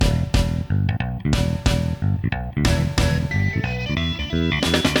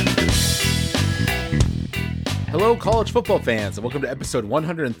Hello, college football fans, and welcome to episode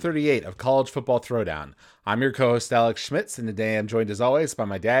 138 of College Football Throwdown. I'm your co-host, Alex Schmitz, and today I'm joined, as always, by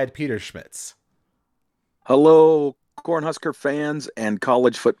my dad, Peter Schmitz. Hello, Cornhusker fans and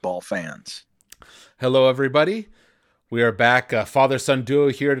college football fans. Hello, everybody. We are back, father-son duo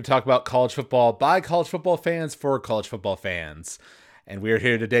here to talk about college football by college football fans for college football fans. And we are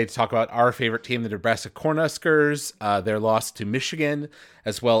here today to talk about our favorite team, the Nebraska Cornhuskers, their loss to Michigan,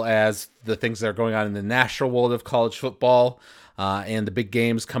 as well as the things that are going on in the national world of college football, and the big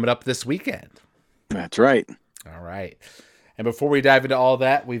games coming up this weekend. That's right. All right. And before we dive into all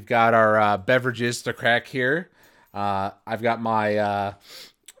that, we've got our beverages to crack here. I've got my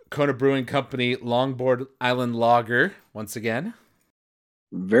Kona Brewing Company Longboard Island Lager once again.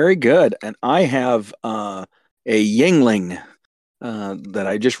 Very good. And I have a Yuengling that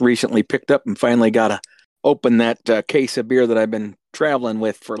I just recently picked up and finally got to open that case of beer that I've been traveling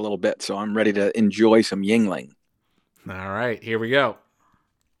with for a little bit. So I'm ready to enjoy some Yuengling. All right, here we go.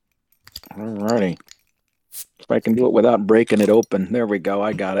 All righty. If I can do it without breaking it open. There we go.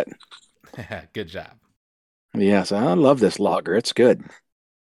 I got it. Good job. Yes, I love this lager. It's good.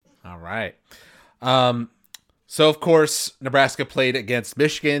 All right. So, of course, Nebraska played against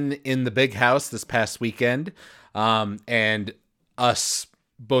Michigan in the Big House this past weekend. And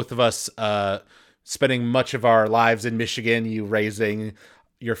both of us, spending much of our lives in Michigan, you raising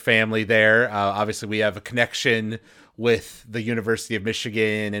your family there. Obviously, we have a connection with the University of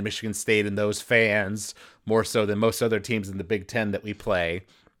Michigan and Michigan State and those fans more so than most other teams in the Big Ten that we play.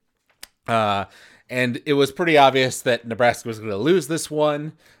 And it was pretty obvious that Nebraska was going to lose this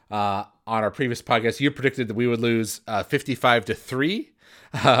one. On our previous podcast, you predicted that we would lose 55-3,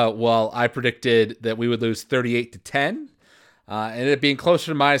 while I predicted that we would lose 38-10. And it being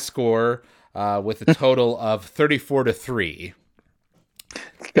closer to my score with a total of 34-3.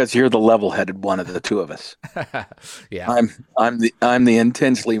 Because you're the level-headed one of the two of us. Yeah, I'm the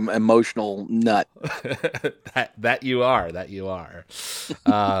intensely emotional nut. that you are.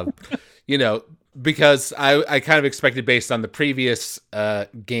 Because I kind of expected, based on the previous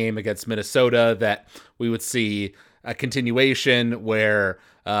game against Minnesota, that we would see a continuation where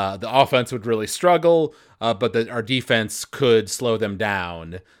the offense would really struggle, but that our defense could slow them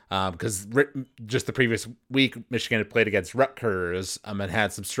down. Because just the previous week, Michigan had played against Rutgers and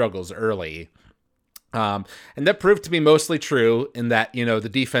had some struggles early. And that proved to be mostly true in that, the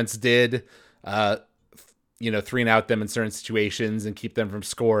defense did, three and out them in certain situations and keep them from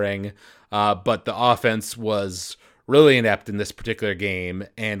scoring. But the offense was really inept in this particular game,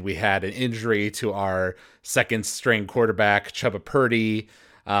 and we had an injury to our second-string quarterback, Chubba Purdy.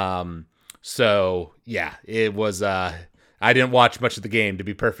 So, yeah, it was... I didn't watch much of the game, to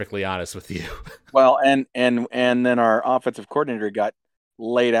be perfectly honest with you. Well, and then our offensive coordinator got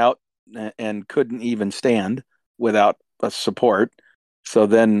laid out and couldn't even stand without a support. So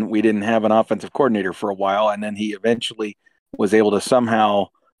then we didn't have an offensive coordinator for a while, and then he eventually was able to somehow,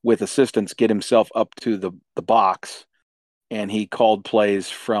 with assistance, get himself up to the box, and he called plays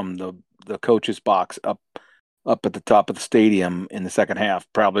from the coach's box up at the top of the stadium in the second half,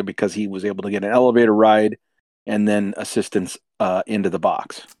 probably because he was able to get an elevator ride and then assistance into the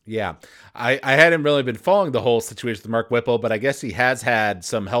box. Yeah. I hadn't really been following the whole situation with Mark Whipple, but I guess he has had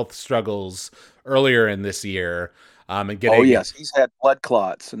some health struggles earlier in this year. Oh yes, he's had blood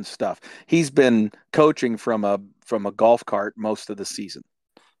clots and stuff. He's been coaching from a golf cart most of the season.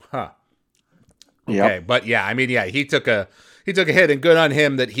 Huh. Okay, yep. But yeah, he took a hit, and good on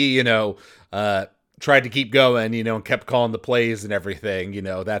him that he tried to keep going, and kept calling the plays and everything.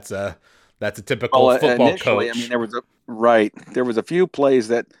 That's a typical football coach. I mean, there was a few plays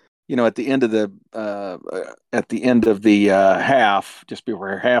that at the end of the half, just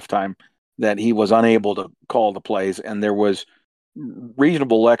before halftime, that he was unable to call the plays, and there was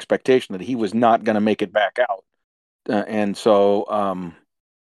reasonable expectation that he was not going to make it back out. And so,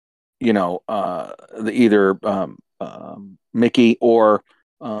 either Mickey or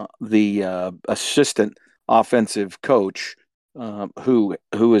the assistant offensive coach, who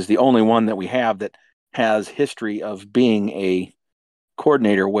is the only one that we have that has history of being a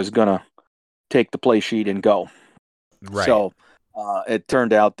coordinator, was going to take the play sheet and go. Right. So it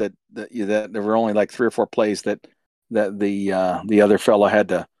turned out that there were only like 3 or 4 plays that the other fellow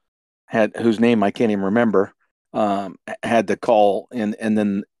had whose name I can't even remember, had to call,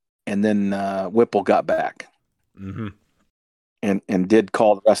 and then Whipple got back. Mm-hmm. And did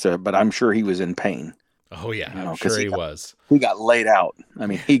call the rest of it, but I'm sure he was in pain. Oh yeah, I'm sure he was. He got laid out. I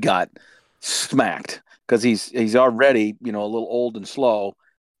mean, he got smacked because he's already a little old and slow,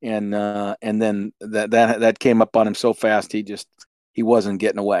 and then that came up on him so fast he wasn't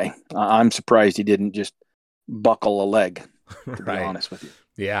getting away. I'm surprised he didn't just buckle a leg, to be Right. honest with you.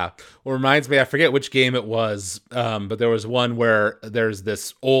 Yeah. Well, reminds me, I forget which game it was, but there was one where there's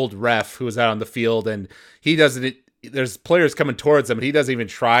this old ref who was out on the field and he doesn't, there's players coming towards him and he doesn't even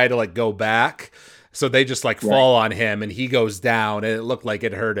try to like go back. So they just like Right. fall on him and he goes down and it looked like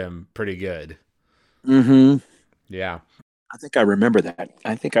it hurt him pretty good. Mm-hmm. Yeah. I think I remember that.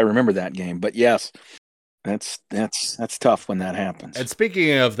 I think I remember that game. But yes, that's tough when that happens. And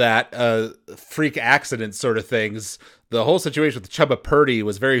speaking of that, freak accident sort of things, the whole situation with Chuba Purdy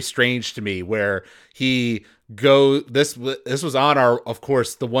was very strange to me. Where he this was on our, of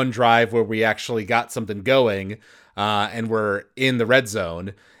course, the one drive where we actually got something going, and we're in the red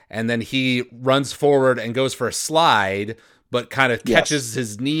zone, and then he runs forward and goes for a slide, but kind of Yes. catches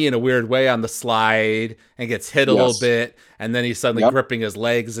his knee in a weird way on the slide and gets hit a little Yes. bit, and then he's suddenly Yep. gripping his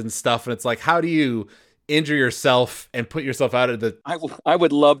legs and stuff, and it's like, how do you injure yourself and put yourself out of the I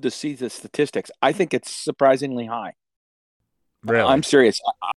would love to see the statistics. I think it's surprisingly high. I'm really serious.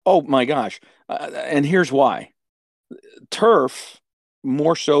 Oh my gosh. And here's why. Turf,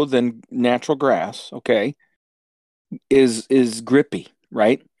 more so than natural grass, okay, is grippy,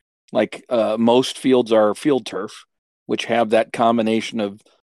 right? Like most fields are field turf, which have that combination of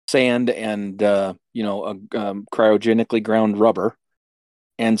sand and cryogenically ground rubber,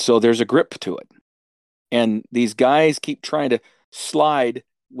 and so there's a grip to it. And these guys keep trying to slide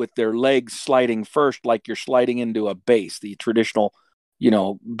with their legs sliding first, like you're sliding into a base, the traditional,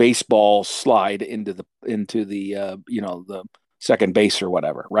 baseball slide into the second base or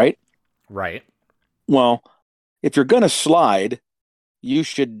whatever, right? right. Well, if you're going to slide, you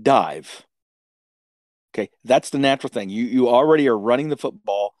should dive. Okay, that's the natural thing. You already are running the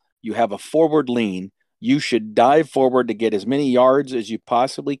football. You have a forward lean. You should dive forward to get as many yards as you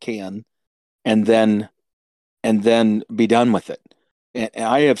possibly can, and then be done with it. And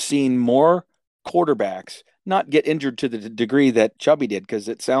I have seen more quarterbacks not get injured to the degree that Chubby did, because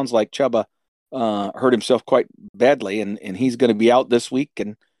it sounds like Chubba hurt himself quite badly, and he's going to be out this week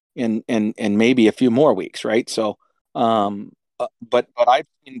and maybe a few more weeks, right? So, but I've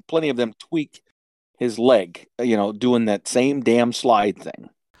seen plenty of them tweak his leg, doing that same damn slide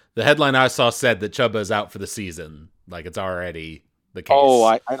thing. The headline I saw said that Chuba is out for the season. Like it's already the Oh,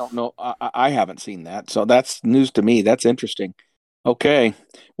 case. I don't know. I haven't seen that, so that's news to me. That's interesting. Okay.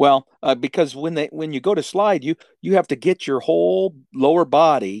 Well, because when you go to slide, you have to get your whole lower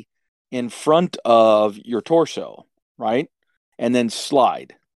body in front of your torso, right? And then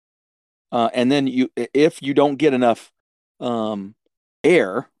slide. And then if you don't get enough um,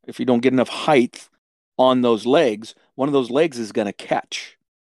 air, if you don't get enough height on those legs, one of those legs is going to catch.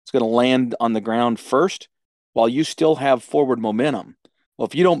 It's going to land on the ground first while you still have forward momentum. Well,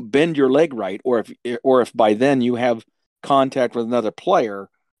 if you don't bend your leg right, or if by then you have contact with another player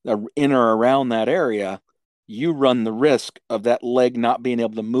in or around that area, you run the risk of that leg not being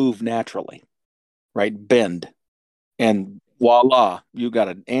able to move naturally, right? Bend, and voila, you got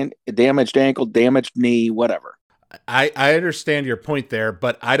a damaged ankle, damaged knee, whatever. I understand your point there,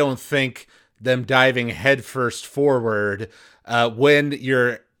 but I don't think them diving headfirst forward when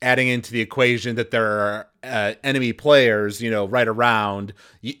you're adding into the equation that there are enemy players, right around,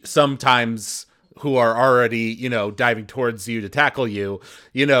 sometimes who are already, diving towards you to tackle you.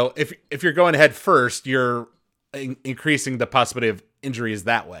 If you're going head first, you're increasing the possibility of injuries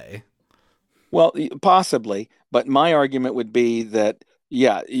that way. Well, possibly, but my argument would be that,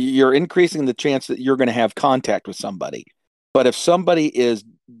 yeah, you're increasing the chance that you're going to have contact with somebody. But if somebody is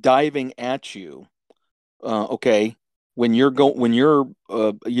diving at you, okay, when you're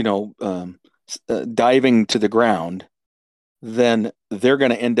diving to the ground, then they're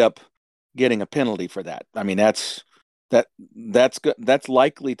going to end up getting a penalty for that. I mean, that that's good. That's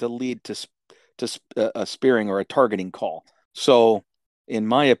likely to lead to a spearing or a targeting call. So, in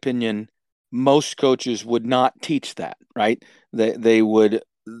my opinion, most coaches would not teach that, right? They would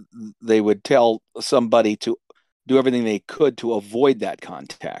tell somebody to do everything they could to avoid that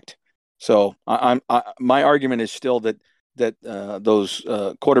contact. So my argument is still that those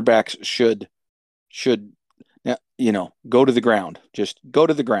quarterbacks should go to the ground. Just go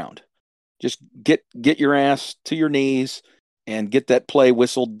to the ground. Just get your ass to your knees and get that play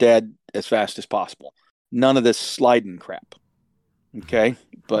whistled dead as fast as possible. None of this sliding crap. Okay,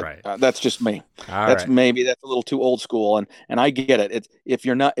 but Right. that's just me. All That's right. maybe that's a little too old school, and I get it. It's if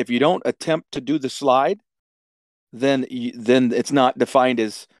you don't attempt to do the slide, then it's not defined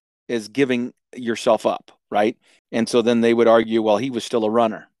as giving yourself up, right? And so then they would argue, well, he was still a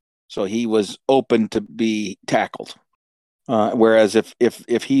runner, so he was open to be tackled. Whereas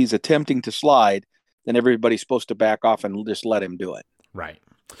if he's attempting to slide, then everybody's supposed to back off and just let him do it. Right.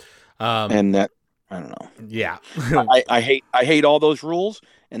 And that, I don't know. Yeah. I hate all those rules,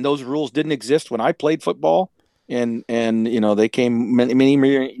 and those rules didn't exist when I played football, and they came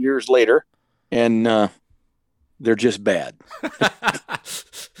many years later, and they're just bad.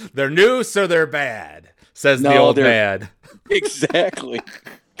 They're new, so they're bad, says the old man. Exactly.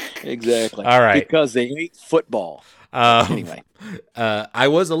 Exactly. All right. Because they hate football. Anyway. I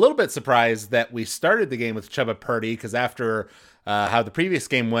was a little bit surprised that we started the game with Chubba Purdy, because after how the previous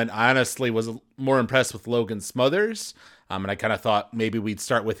game went, I honestly was more impressed with Logan Smothers. And I kind of thought maybe we'd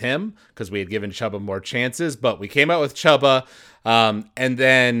start with him because we had given Chubba more chances, but we came out with Chubba. And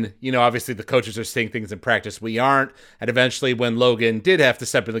then, obviously the coaches are seeing things in practice we aren't. And eventually when Logan did have to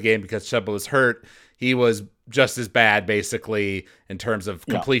step in the game because Chubba was hurt, he was just as bad, basically, in terms of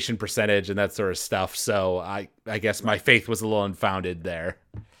completion percentage and that sort of stuff. So I guess my faith was a little unfounded there.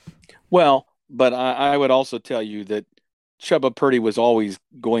 Well, but I would also tell you that Chubba Purdy was always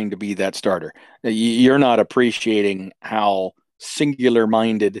going to be that starter. You're not appreciating how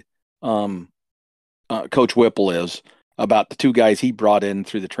singular-minded Coach Whipple is about the two guys he brought in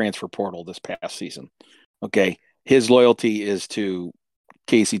through the transfer portal this past season. Okay, his loyalty is to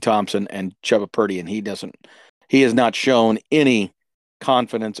Casey Thompson and Chubba Purdy, and he has not shown any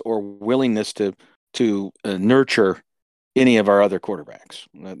confidence or willingness to nurture any of our other quarterbacks.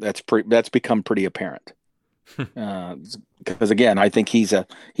 That's become pretty apparent. Because again, I think he's a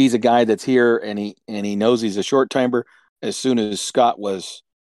guy that's here, and he knows he's a short timer. As soon as Scott was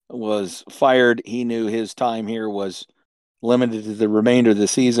fired, he knew his time here was limited to the remainder of the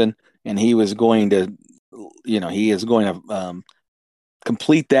season, and he is going to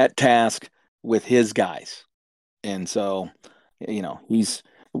complete that task with his guys. And so, he's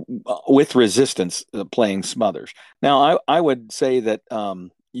with resistance playing Smothers. Now, I would say that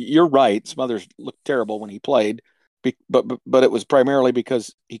you're right. Smothers looked terrible when he played, but it was primarily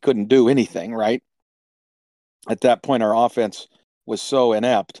because he couldn't do anything, right? At that point, our offense was so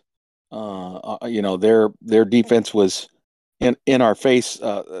inept. Their defense was in our face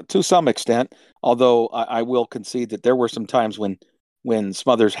to some extent. Although I will concede that there were some times when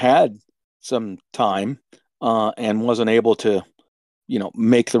Smothers had some time and wasn't able to,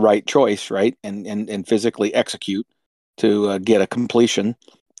 make the right choice, right, and physically execute to get a completion.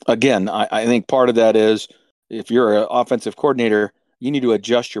 Again, I think part of that is if you're an offensive coordinator, you need to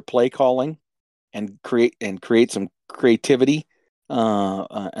adjust your play calling and create some creativity,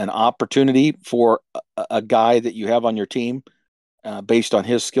 an opportunity for a guy that you have on your team based on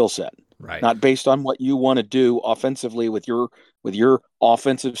his skill set, right? Not based on what you want to do offensively with your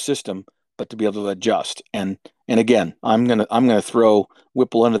offensive system, but to be able to adjust. And again, I'm gonna throw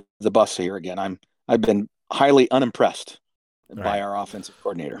Whipple under the bus here again. I've been highly unimpressed by our offensive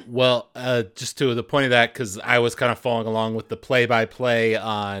coordinator. Well, just to the point of that, because I was kind of following along with the play-by-play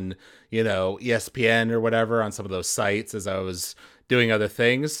on, ESPN or whatever on some of those sites as I was doing other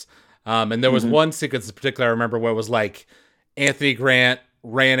things. And there was one sequence in particular I remember where it was like Anthony Grant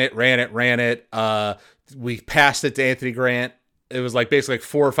ran it. We passed it to Anthony Grant. It was like basically like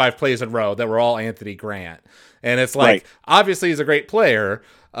 4 or 5 plays in a row that were all Anthony Grant. And it's like, obviously he's a great player,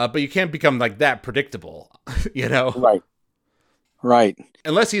 but you can't become like that predictable, Right.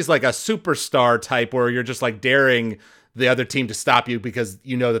 Unless he's like a superstar type where you're just like daring the other team to stop you because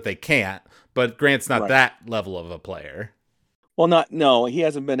you know that they can't. But Grant's not that level of a player. Well, he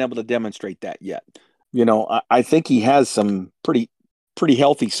hasn't been able to demonstrate that yet. I think he has some pretty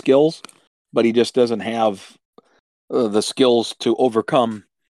healthy skills, but he just doesn't have the skills to overcome,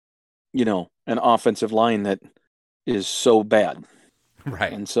 an offensive line that is so bad.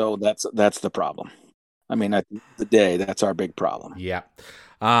 Right. And so that's the problem. I mean, at the day, that's our big problem. Yeah.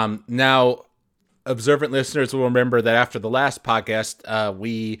 Now, observant listeners will remember that after the last podcast,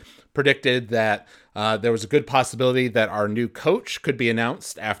 we predicted that there was a good possibility that our new coach could be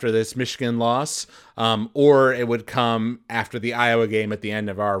announced after this Michigan loss, or it would come after the Iowa game at the end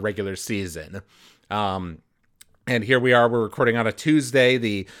of our regular season. And here we are, we're recording on a Tuesday.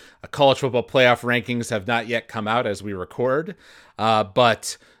 The college football playoff rankings have not yet come out as we record,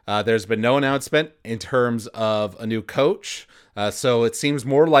 but there's been no announcement in terms of a new coach. So it seems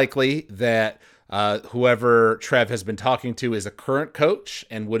more likely that whoever Trev has been talking to is a current coach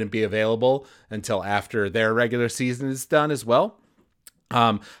and wouldn't be available until after their regular season is done as well.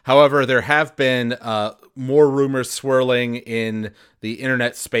 However, there have been more rumors swirling in the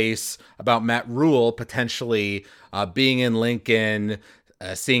internet space about Matt Rule potentially being in Lincoln,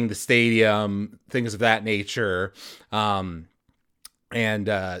 seeing the stadium, things of that nature. I'd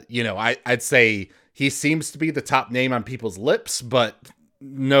say he seems to be the top name on people's lips, but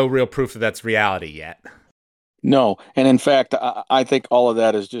no real proof that that's reality yet. No, and in fact, I think all of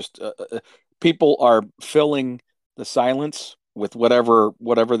that is just people are filling the silence with whatever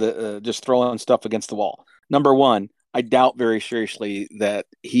the just throwing stuff against the wall. Number one, I doubt very seriously that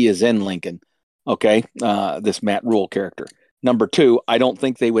he is in Lincoln. Okay, this Matt Rule character. Number two, I don't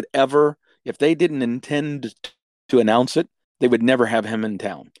think they would ever, if they didn't intend to announce it, they would never have him in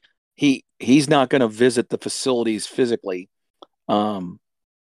town. He's not going to visit the facilities physically. Um,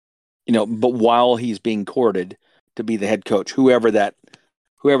 but while he's being courted to be the head coach, whoever that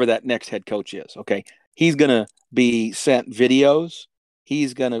next head coach is, okay, he's going to be sent videos.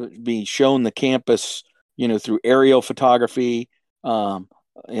 He's going to be shown the campus, through aerial photography.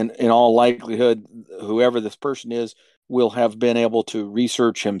 In all likelihood, whoever this person is will have been able to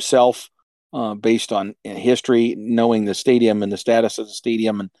research himself based on history, knowing the stadium and the status of the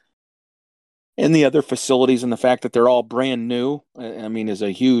stadium and the other facilities, and the fact that they're all brand new. I mean, is a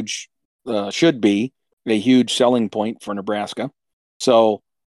huge should be a huge selling point for Nebraska. So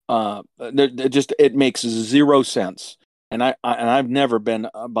it makes zero sense, and I've never been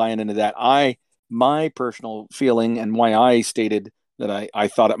buying into that. My personal feeling and why I stated that I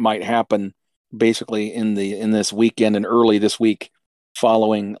thought it might happen basically in this weekend and early this week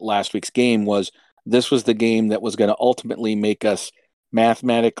following last week's game was this was the game that was going to ultimately make us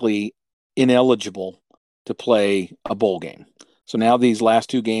mathematically ineligible to play a bowl game. So now these last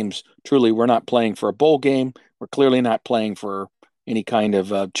two games, truly, we're not playing for a bowl game. We're clearly not playing for any kind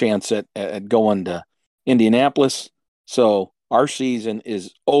of chance at going to Indianapolis. So our season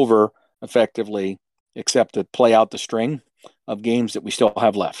is over effectively, except to play out the string of games that we still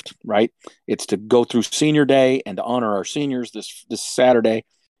have left, right? It's to go through senior day and to honor our seniors this Saturday,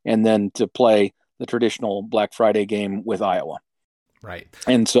 and then to play the traditional Black Friday game with Iowa. Right.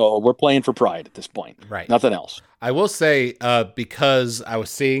 And so we're playing for pride at this point. Right. Nothing else. I will say, because I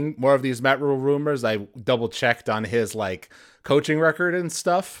was seeing more of these Matt Rule rumors, I double checked on his coaching record and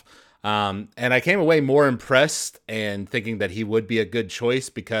stuff. And I came away more impressed and thinking that he would be a good choice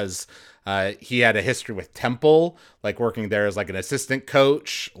because he had a history with Temple, working there as an assistant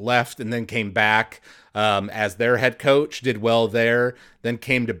coach, left and then came back as their head coach, did well there, then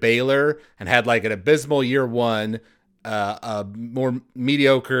came to Baylor and had an abysmal year one, a more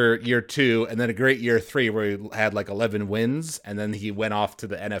mediocre year two, and then a great year three where he had 11 wins, and then he went off to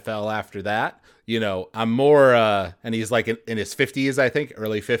the NFL after that. I'm more, and he's in his 50s, I think,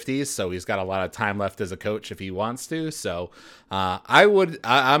 early 50s, so he's got a lot of time left as a coach if he wants to. So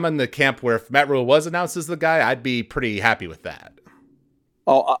I'm in the camp where if Matt Rule was announced as the guy, I'd be pretty happy with that.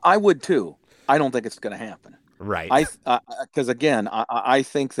 Oh, I would too. I don't think it's going to happen. Right. Because again, I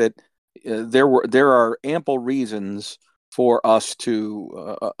think that there are ample reasons for us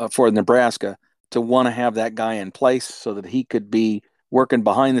for Nebraska to want to have that guy in place so that he could be working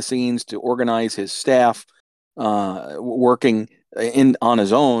behind the scenes to organize his staff, working on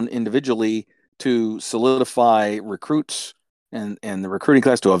his own individually to solidify recruits and the recruiting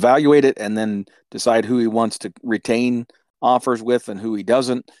class, to evaluate it and then decide who he wants to retain offers with and who he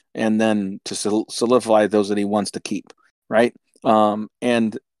doesn't, and then to solidify those that he wants to keep, right? And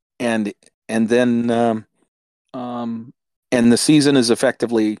then the season is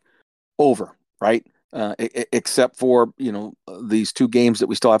effectively over, right? Except for these two games that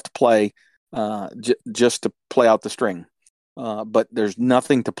we still have to play, just to play out the string. But there's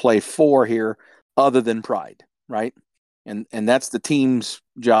nothing to play for here other than pride, right? And that's the team's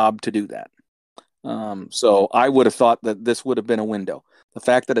job to do that. So I would have thought that this would have been a window. The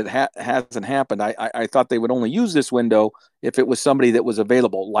fact that it hasn't happened, I thought they would only use this window if it was somebody that was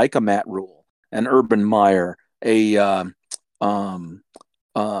available, like a Matt Rule, an Urban Meyer, a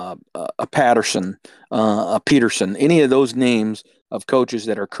Patterson, a Peterson, any of those names of coaches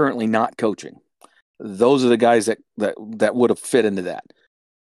that are currently not coaching. Those are the guys that would have fit into that.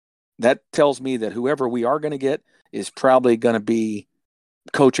 That tells me that whoever we are going to get is probably going to be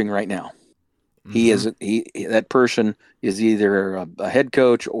coaching right now. Mm-hmm. That person is either a head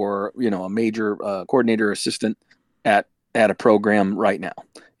coach or a major coordinator assistant at a program right now,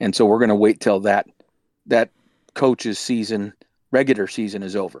 and so we're going to wait till that coach's season, regular season,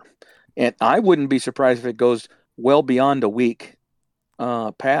 is over. And I wouldn't be surprised if it goes well beyond a week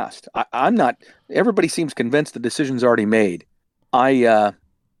past. I'm not. Everybody seems convinced the decision's already made. I'm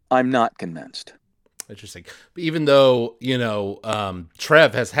not convinced. Interesting. Even though,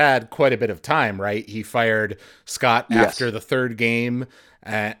 Trev has had quite a bit of time, right? He fired Scott after the third game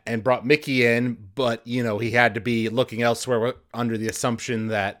and brought Mickey in, but, he had to be looking elsewhere under the assumption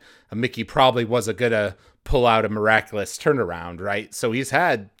that Mickey probably wasn't going to pull out a miraculous turnaround, right? So he's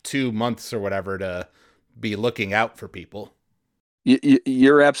had 2 months or whatever to be looking out for people.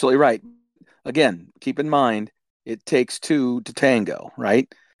 You're absolutely right. Again, keep in mind, it takes two to tango,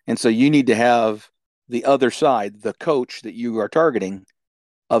 right? And so you need to have the other side, the coach that you are targeting,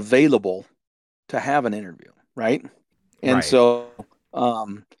 available to have an interview, right? And Right. so,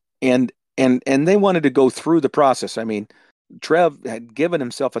 um, and they wanted to go through the process. I mean, Trev had given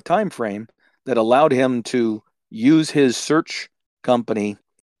himself a time frame that allowed him to use his search company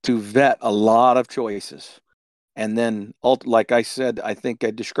to vet a lot of choices. And then, like I said, I think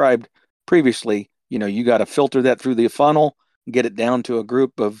I described previously, you got to filter that through the funnel, get it down to a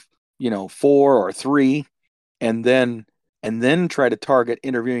group of, four or three, and then try to target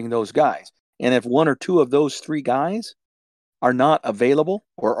interviewing those guys. And if one or two of those three guys are not available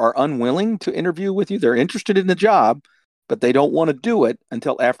or are unwilling to interview with you, they're interested in the job, but they don't want to do it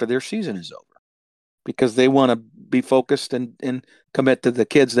until after their season is over because they want to be focused and commit to the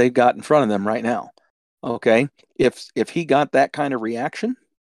kids they've got in front of them right now. Okay. If he got that kind of reaction,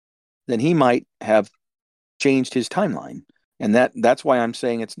 then he might have changed his timeline. And that's why I'm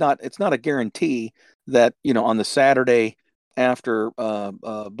saying it's not a guarantee that, on the Saturday after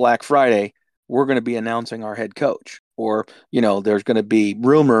Black Friday, we're going to be announcing our head coach, or, there's going to be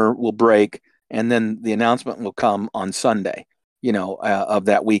rumor will break and then the announcement will come on Sunday, of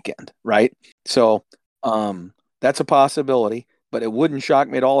that weekend. Right. So, that's a possibility, but it wouldn't shock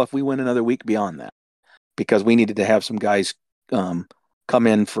me at all if we went another week beyond that because we needed to have some guys come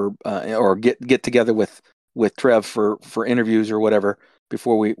in for or get together with Trev for interviews or whatever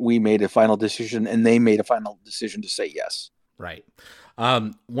before we made a final decision and they made a final decision to say yes. Right.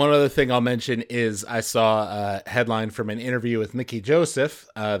 One other thing I'll mention is I saw a headline from an interview with Mickey Joseph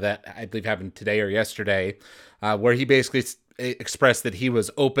that I believe happened today or yesterday, where he basically expressed that he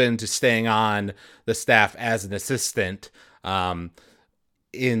was open to staying on the staff as an assistant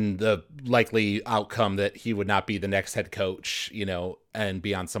in the likely outcome that he would not be the next head coach, and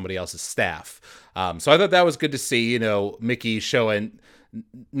be on somebody else's staff. So I thought that was good to see, Mickey showing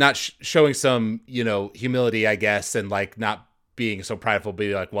some, humility, I guess, and like not being so prideful,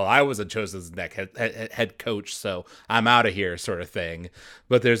 being like, well, I wasn't chosen as the head coach, so I'm out of here, sort of thing.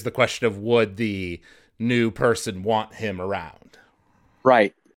 But there's the question of would the new person want him around?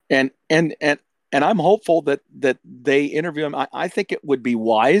 Right. And I'm hopeful that they interview him. I think it would be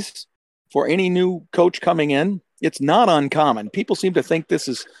wise for any new coach coming in. It's not uncommon. People seem to think this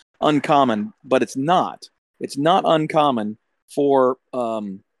is uncommon, but it's not. It's not uncommon for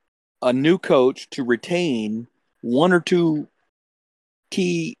a new coach to retain one or two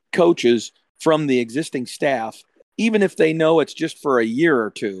key coaches from the existing staff, even if they know it's just for a year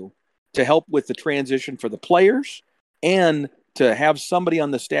or two, to help with the transition for the players and to have somebody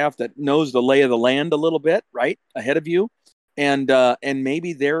on the staff that knows the lay of the land a little bit, right, ahead of you, and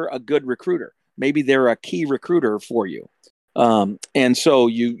maybe they're a good recruiter, maybe they're a key recruiter for you, and so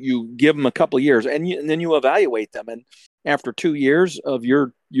you give them a couple of years, and then you evaluate them, and after 2 years of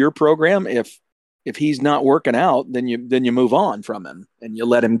your program, if he's not working out, then you move on from him and you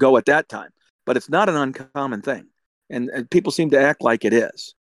let him go at that time. But it's not an uncommon thing, and people seem to act like it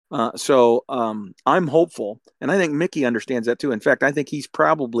is. So I'm hopeful, and I think Mickey understands that too. In fact, I think he's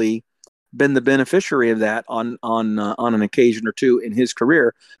probably been the beneficiary of that on an occasion or two in his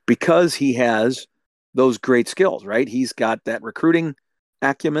career because he has those great skills. Right? He's got that recruiting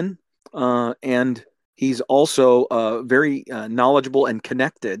acumen, and he's also very knowledgeable and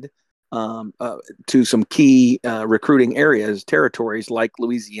connected to some key recruiting areas, territories like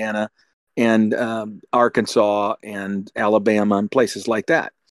Louisiana and Arkansas and Alabama and places like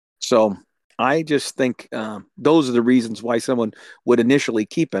that. So I just think those are the reasons why someone would initially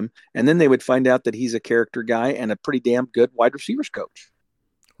keep him, and then they would find out that he's a character guy and a pretty damn good wide receivers coach.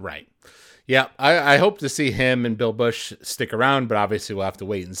 Right. Yeah, I hope to see him and Bill Busch stick around, but obviously we'll have to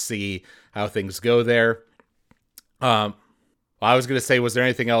wait and see how things go there. I was going to say, was there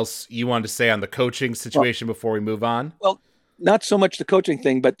anything else you wanted to say on the coaching situation before we move on? Well, not so much the coaching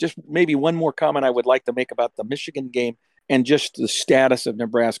thing, but just maybe one more comment I would like to make about the Michigan game and just the status of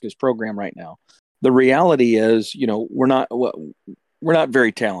Nebraska's program right now. The reality is, we're not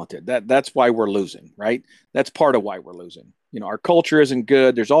very talented. That's why we're losing, right? That's part of why we're losing. Our culture isn't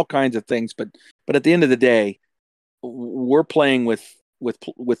good. There's all kinds of things, but at the end of the day, we're playing with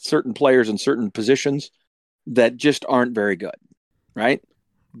certain players in certain positions that just aren't very good, right?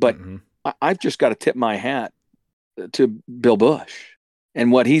 But I've just got to tip my hat to Bill Busch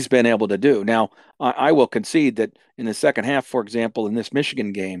and what he's been able to do. Now, I will concede that in the second half, for example, in this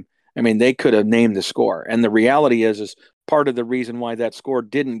Michigan game, I mean, they could have named the score. And the reality is part of the reason why that score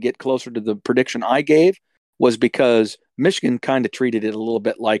didn't get closer to the prediction I gave was because Michigan kind of treated it a little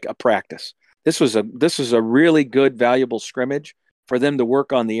bit like a practice. This was a really good, valuable scrimmage for them to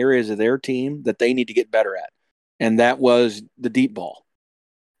work on the areas of their team that they need to get better at, and that was the deep ball.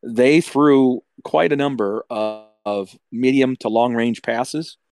 They threw quite a number of medium to long range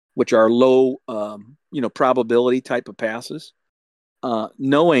passes, which are low, probability type of passes,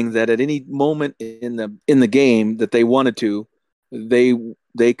 knowing that at any moment in the game that they wanted to, they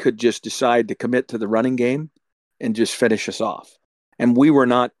they could just decide to commit to the running game and just finish us off. And we were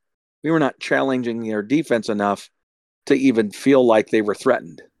not challenging their defense enough to even feel like they were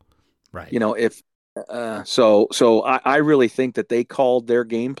threatened. Right. If I really think that they called their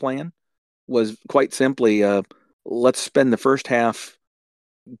game plan was quite simply, let's spend the first half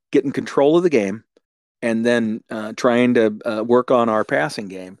getting control of the game, and then trying to work on our passing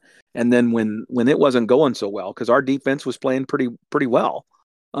game. And then when it wasn't going so well, because our defense was playing pretty well,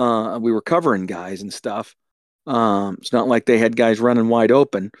 we were covering guys and stuff. It's not like they had guys running wide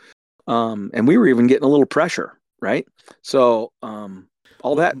open, and we were even getting a little pressure, right? So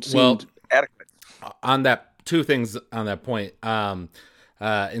all that seemed adequate. On that, two things on that point.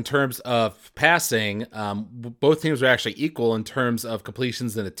 In terms of passing, both teams were actually equal in terms of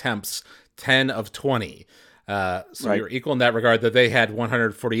completions and attempts, 10 of 20. So Right. we were equal in that regard, that they had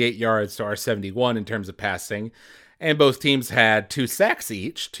 148 yards to our 71 in terms of passing. And both teams had 2 sacks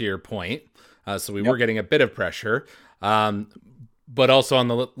each, to your point. So we were getting a bit of pressure. But also on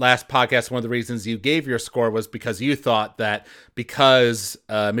the last podcast, one of the reasons you gave your score was because you thought that because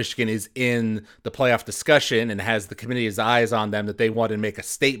Michigan is in the playoff discussion and has the committee's eyes on them, that they wanted to make a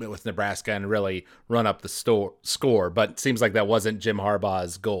statement with Nebraska and really run up the score. But it seems like that wasn't Jim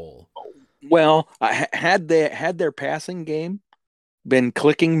Harbaugh's goal. Well, had their passing game been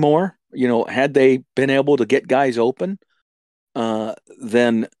clicking more, had they been able to get guys open,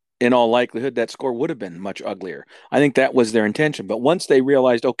 then in all likelihood that score would have been much uglier. I think that was their intention. But once they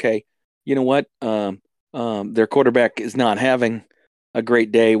realized, okay, you know what, their quarterback is not having a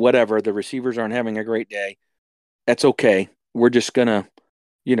great day, whatever, the receivers aren't having a great day, that's okay. We're just gonna,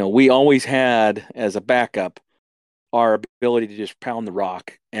 we always had as a backup our ability to just pound the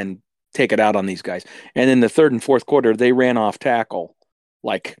rock and take it out on these guys. And in the third and fourth quarter, they ran off tackle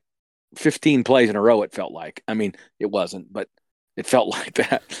like 15 plays in a row, it felt like. I mean, it wasn't, but it felt like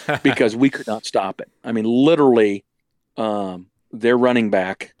that because we could not stop it. I mean, literally, their running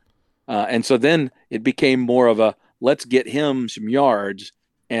back. And so then it became more of a, let's get him some yards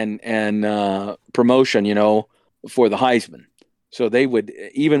and promotion, for the Heisman. So they would,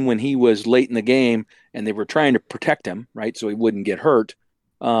 even when he was late in the game and they were trying to protect him, right, so he wouldn't get hurt,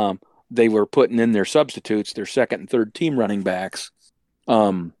 they were putting in their substitutes, their second and third team running backs,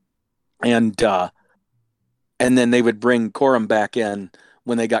 and then they would bring Corum back in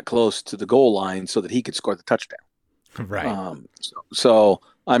when they got close to the goal line so that he could score the touchdown. Right. So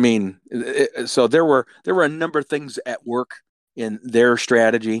I mean, so there were a number of things at work in their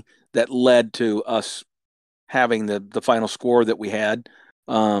strategy that led to us having the final score that we had.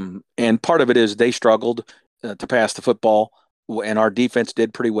 And part of it is they struggled to pass the football, and our defense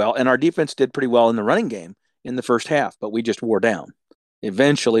did pretty well. And our defense did pretty well in the running game in the first half, but we just wore down.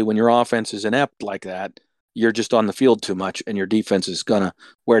 Eventually, when your offense is inept like that, you're just on the field too much, and your defense is gonna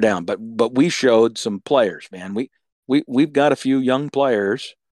wear down. But we showed some players, man. We've got a few young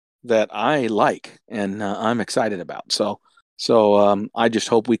players that I like and I'm excited about. So I just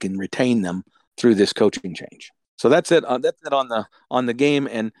hope we can retain them through this coaching change. So that's it. That's it on the game.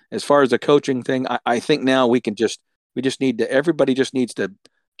 And as far as the coaching thing, I think now we just need to, everybody just needs to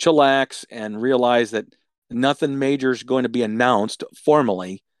chillax and realize that nothing major is going to be announced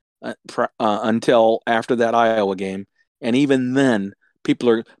formally until after that Iowa game. And even then,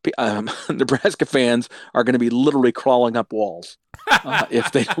 Nebraska fans are going to be literally crawling up walls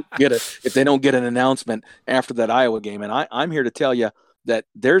if they don't get an announcement after that Iowa game. And I'm here to tell you that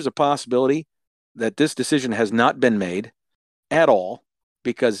there's a possibility that this decision has not been made at all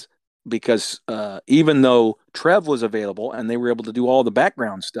because even though Trev was available and they were able to do all the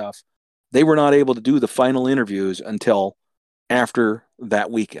background stuff, they were not able to do the final interviews until after that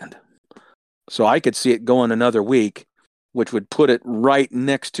weekend. So I could see it going another week, which would put it right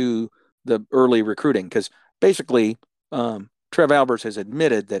next to the early recruiting. Because basically, Trev Alberts has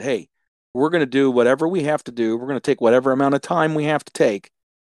admitted that, hey, we're going to do whatever we have to do. We're going to take whatever amount of time we have to take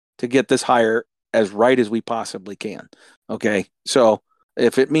to get this hire as right as we possibly can. Okay. So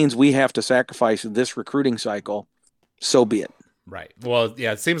if it means we have to sacrifice this recruiting cycle, so be it. Right. Well,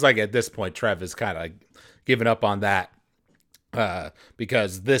 yeah, it seems like at this point, Trev is kind of given up on that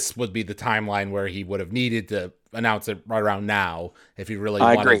because this would be the timeline where he would have needed to announce it right around now if he really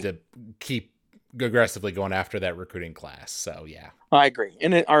wanted to keep aggressively going after that recruiting class. So yeah. I agree.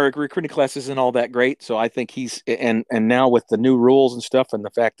 And our recruiting class isn't all that great, so I think and now with the new rules and stuff, and the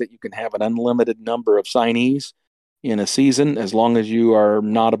fact that you can have an unlimited number of signees in a season, as long as you are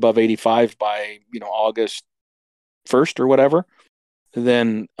not above 85 by August 1st or whatever,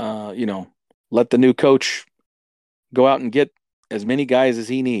 then let the new coach go out and get as many guys as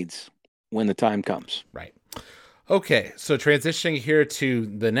he needs when the time comes. Right. Okay, so transitioning here to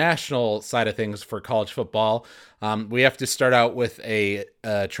the national side of things for college football, we have to start out with a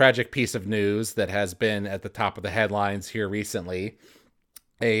tragic piece of news that has been at the top of the headlines here recently.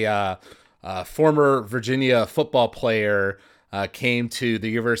 A former Virginia football player came to the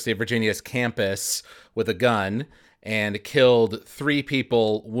University of Virginia's campus with a gun and killed 3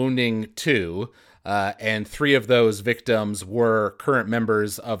 people, wounding 2. And 3 of those victims were current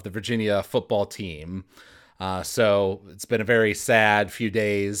members of the Virginia football team. So it's been a very sad few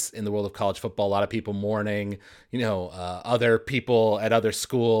days in the world of college football. A lot of people mourning, other people at other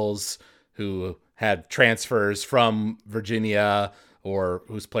schools who had transfers from Virginia or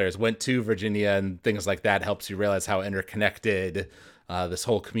whose players went to Virginia, and things like that helps you realize how interconnected this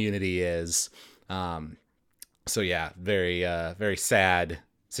whole community is. So yeah, very, very sad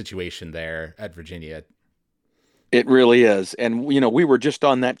situation there at Virginia. It really is. And, we were just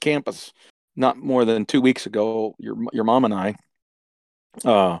on that campus not more than 2 weeks ago, your mom and I,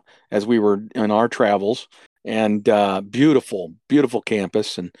 as we were in our travels, and beautiful, beautiful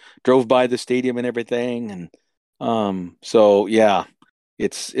campus, and drove by the stadium and everything. And so, yeah,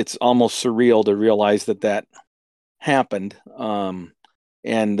 it's almost surreal to realize that happened.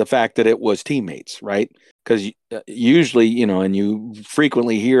 And the fact that it was teammates, right? Because usually, and you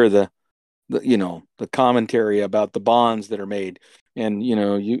frequently hear the commentary about the bonds that are made, and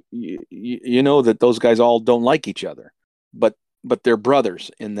you know that those guys all don't like each other, but they're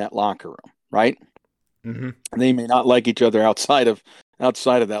brothers in that locker room, right? Mm-hmm. They may not like each other outside of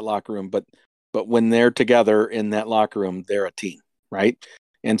that locker room, but when they're together in that locker room, they're a team, right?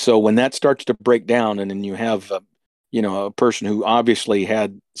 And so when that starts to break down, and then you have a person who obviously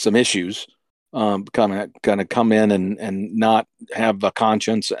had some issues, kind of come in and not have a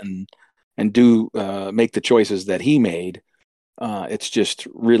conscience and do make the choices that he made, it's just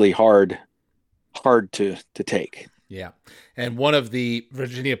really hard to take. Yeah. And one of the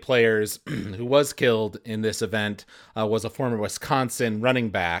Virginia players who was killed in this event was a former Wisconsin running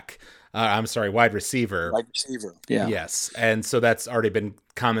back. Wide receiver. Wide receiver. Yeah. Yes. And so that's already been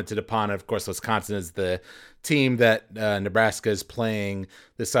commented upon. Of course, Wisconsin is the team that Nebraska is playing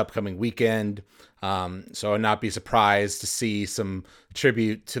this upcoming weekend. So I'd not be surprised to see some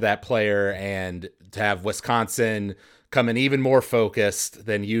tribute to that player and to have Wisconsin come in even more focused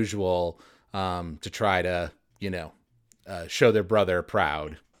than usual to try to, show their brother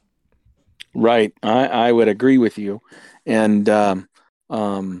proud. Right. I would agree with you. And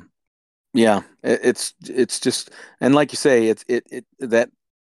yeah, it's just, and like you say, it's that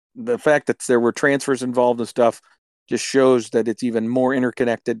the fact that there were transfers involved and stuff just shows that it's even more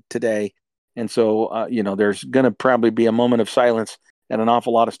interconnected today. And so, there's going to probably be a moment of silence at an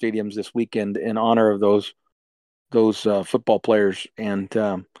awful lot of stadiums this weekend in honor of those football players. And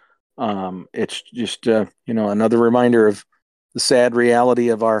it's just, another reminder of the sad reality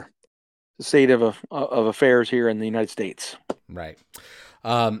of our state of affairs here in the United States. Right.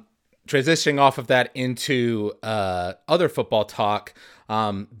 Transitioning off of that into other football talk,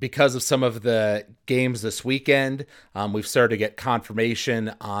 because of some of the games this weekend, we've started to get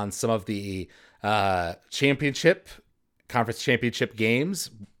confirmation on some of the conference championship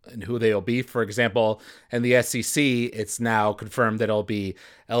games and who they'll be. For example, in the SEC, it's now confirmed that it'll be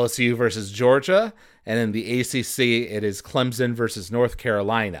LSU versus Georgia, and in the ACC, it is Clemson versus North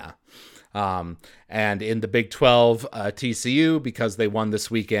Carolina. And in the Big 12, TCU, because they won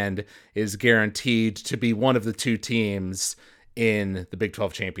this weekend, is guaranteed to be one of the 2 teams in the Big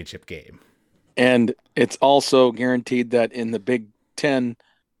 12 championship game. And it's also guaranteed that in the Big 10,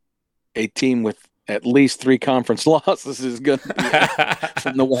 a team with at least 3 conference losses is going to be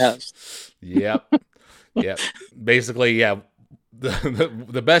from the West. Yep. Basically, yeah.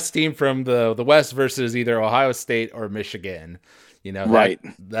 The best team from the West versus either Ohio State or Michigan. Right.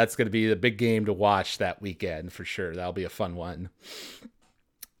 That's going to be the big game to watch that weekend for sure. That'll be a fun one.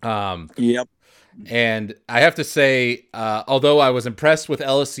 Yep. And I have to say, although I was impressed with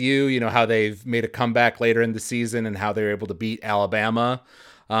LSU, how they've made a comeback later in the season and how they're able to beat Alabama,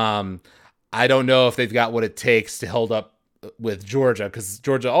 I don't know if they've got what it takes to hold up with Georgia, because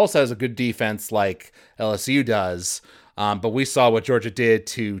Georgia also has a good defense like LSU does. But we saw what Georgia did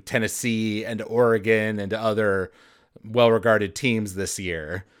to Tennessee and to Oregon and to other well-regarded teams this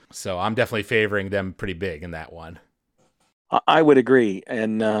year. So I'm definitely favoring them pretty big in that one. I would agree,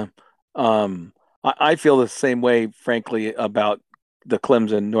 and um, I feel the same way, frankly, about the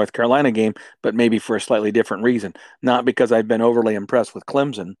Clemson North Carolina game, but maybe for a slightly different reason. Not because I've been overly impressed with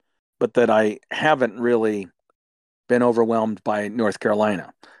Clemson, but that I haven't really been overwhelmed by North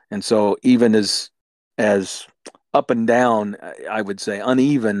Carolina, and so even as up and down, I would say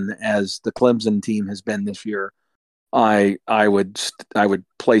uneven as the Clemson team has been this year, I would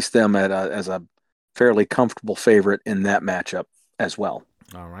place them as a fairly comfortable favorite in that matchup as well.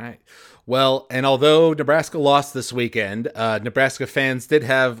 All right. Well, and although Nebraska lost this weekend, Nebraska fans did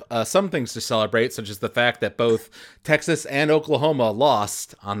have some things to celebrate, such as the fact that both Texas and Oklahoma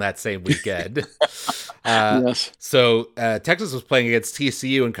lost on that same weekend. Yes. So Texas was playing against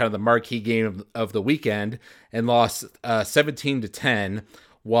TCU in kind of the marquee game of the weekend and lost 17-10,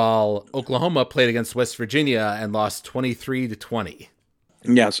 while Oklahoma played against West Virginia and lost 23-20.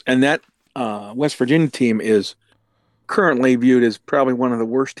 Yes, and that West Virginia team is currently viewed as probably one of the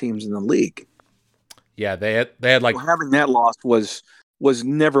worst teams in the league. Yeah, they had like So having that loss was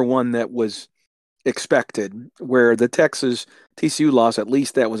never one that was expected. Where the Texas TCU loss, at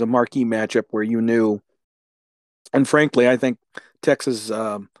least that was a marquee matchup where you knew. And frankly, I think Texas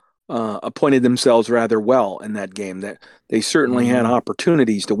appointed themselves rather well in that game. That they certainly had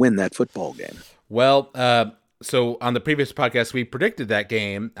opportunities to win that football game. Well, so on the previous podcast, we predicted that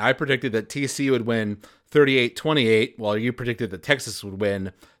game. I predicted that TCU would win 38-28, while you predicted that Texas would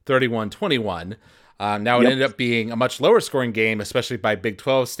win 31-21. Now it Yep. ended up being a much lower scoring game, especially by Big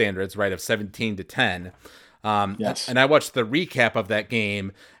 12 standards, right, of 17-10. Yes. And I watched the recap of that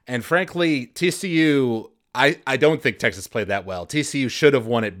game, and frankly, TCU, I don't think Texas played that well. TCU should have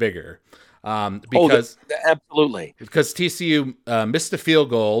won it bigger. Because Absolutely. TCU missed a field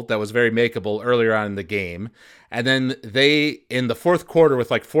goal that was very makeable earlier on in the game, and then they in the fourth quarter with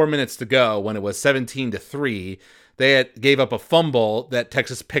like 4 minutes to go, when it was 17-3, gave up a fumble that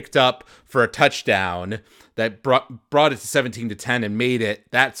Texas picked up for a touchdown that brought it to 17-10 and made it.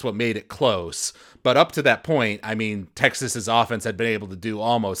 That's what made it close. But up to that point, I mean, Texas's offense had been able to do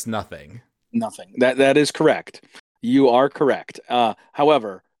almost nothing. Nothing. That is correct. You are correct.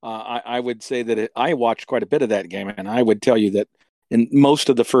 However, I would say that I watched quite a bit of that game, and I would tell you that in most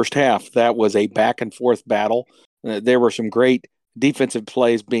of the first half, that was a back and forth battle. There were some great defensive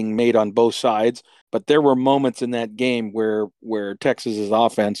plays being made on both sides, but there were moments in that game where Texas's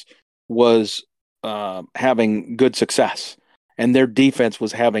offense was having good success, and their defense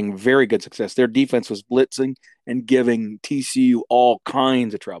was having very good success. Their defense was blitzing and giving TCU all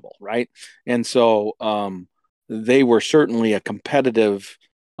kinds of trouble, right? And so they were certainly a competitive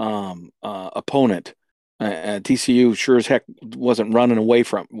opponent. TCU sure as heck wasn't running away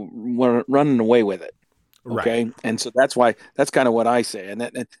with it. Okay, Right. and so that's kind of what I say, and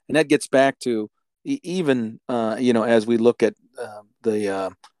that gets back to even as we look at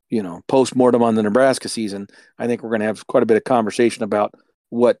the post mortem on the Nebraska season, I think we're going to have quite a bit of conversation about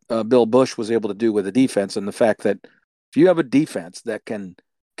what Bill Busch was able to do with the defense, and the fact that if you have a defense that can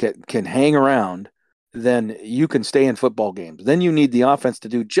hang around, then you can stay in football games. Then you need the offense to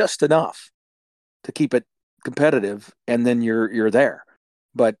do just enough to keep it competitive, and then you're there.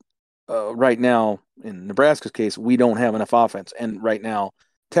 But right now, in Nebraska's case, we don't have enough offense, and right now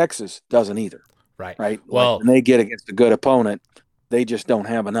Texas doesn't either. Right. Right, like Well, when they get against a good opponent, they just don't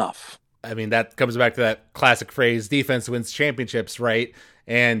have enough. I mean, that comes back to that classic phrase, defense wins championships, right?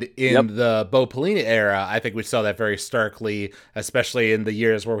 And Yep. in the Bo Pelini era, I think we saw that very starkly, especially in the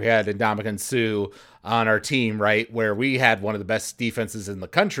years where we had Ndamukong Suh on our team, right? Where we had one of the best defenses in the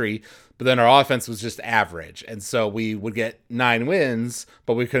country, but then our offense was just average. And so we would get 9 wins,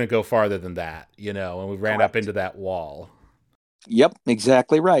 but we couldn't go farther than that, and we ran up Correct. into that wall. Yep,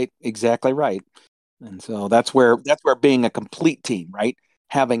 exactly right. Exactly right. And so that's where being a complete team, right?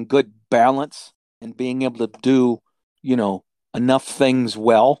 Having good balance and being able to do, you know, enough things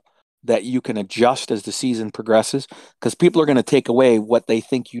well that you can adjust as the season progresses, because people are going to take away what they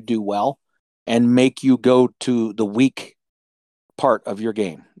think you do well and make you go to the weak part of your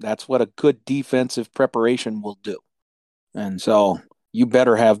game. That's what a good defensive preparation will do. And so you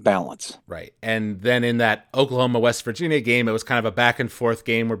better have balance. Right. And then in that Oklahoma West Virginia game, it was kind of a back and forth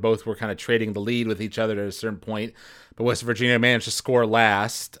game where both were kind of trading the lead with each other at a certain point. But West Virginia managed to score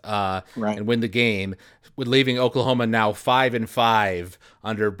last Right. and win the game, with leaving Oklahoma now 5-5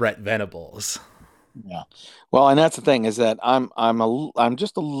 under Brett Venables. Yeah. Well, and that's the thing, is that I'm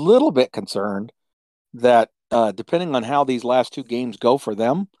just a little bit concerned that depending on how these last two games go for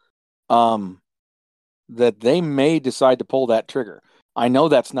them, um, that they may decide to pull that trigger. I know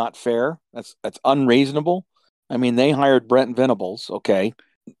that's not fair. That's unreasonable. I mean, they hired Brent Venables. Okay,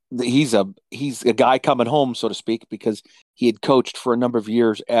 he's a guy coming home, so to speak, because he had coached for a number of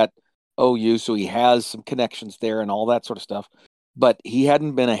years at OU, so he has some connections there and all that sort of stuff. But he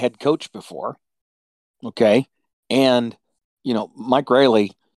hadn't been a head coach before. Okay. And, Mike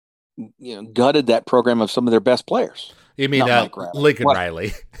Riley, gutted that program of some of their best players. You mean Not Mike Riley. Lincoln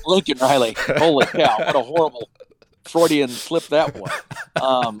Riley? Lincoln Riley. Holy cow. What a horrible Freudian slip that was.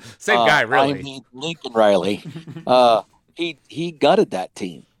 Same guy, really. I mean, Lincoln Riley. He gutted that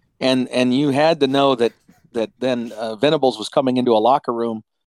team. And you had to know that then Venables was coming into a locker room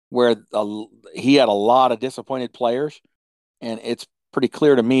where he had a lot of disappointed players. And it's pretty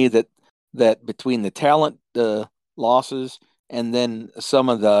clear to me that between the talent losses and then some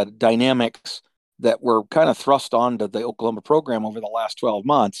of the dynamics that were kind of thrust onto the Oklahoma program over the last 12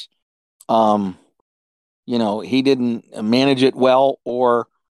 months, he didn't manage it well, or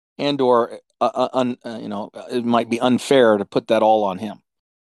it might be unfair to put that all on him.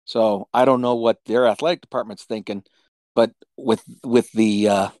 So I don't know what their athletic department's thinking, but with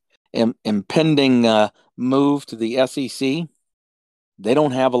the impending move to the SEC, they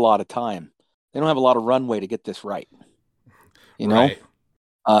don't have a lot of time. They don't have a lot of runway to get this right. Right.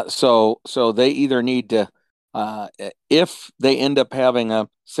 So they either need to, if they end up having a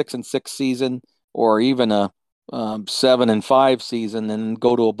 6-6 season, or even a 7-5 season, and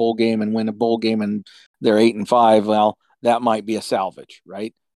go to a bowl game and win a bowl game, and they're 8-5, well, that might be a salvage,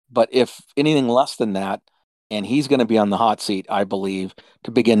 right? But if anything less than that, and he's going to be on the hot seat, I believe,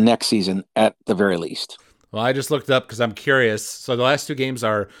 to begin next season at the very least. Well, I just looked up because I'm curious. So the last two games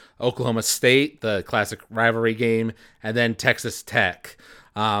are Oklahoma State, the classic rivalry game, and then Texas Tech.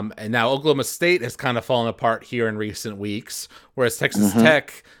 And now Oklahoma State has kind of fallen apart here in recent weeks, whereas Texas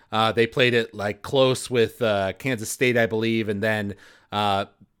Tech, they played it like close with Kansas State, I believe, and then,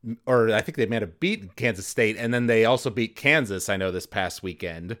 or I think they might have beaten Kansas State, and then they also beat Kansas, I know, this past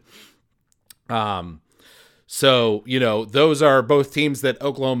weekend. So, those are both teams that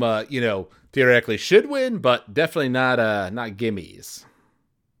Oklahoma, theoretically should win, but definitely not gimmies.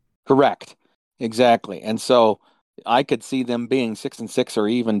 Correct. Exactly. And so I could see them being 6-6 or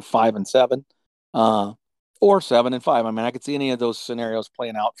even 5-7, or 7-5. I mean, I could see any of those scenarios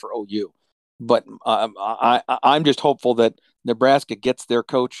playing out for OU. But I'm just hopeful that Nebraska gets their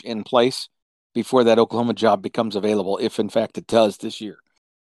coach in place before that Oklahoma job becomes available, if in fact it does this year.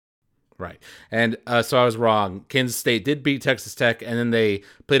 Right. And so I was wrong. Kansas State did beat Texas Tech, and then they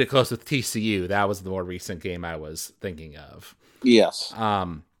played it close with TCU. That was the more recent game I was thinking of. Yes.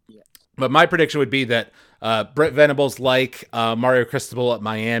 But my prediction would be that Brent Venables, like Mario Cristobal at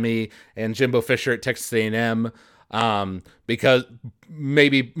Miami and Jimbo Fisher at Texas A&M, because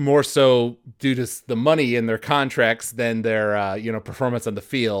maybe more so due to the money in their contracts than their performance on the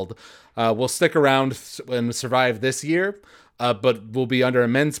field, will stick around and survive this year. But will be under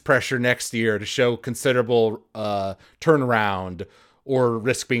immense pressure next year to show considerable turnaround or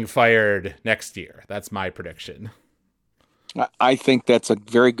risk being fired next year. That's my prediction. I think that's a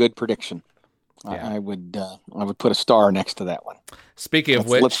very good prediction. Yeah. I would put a star next to that one. Speaking of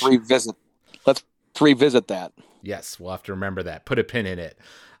which, let's revisit that. Yes, we'll have to remember that. Put a pin in it.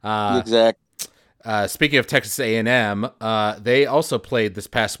 Exactly. Speaking of Texas A&M, they also played this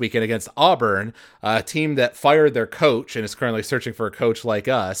past weekend against Auburn, a team that fired their coach and is currently searching for a coach like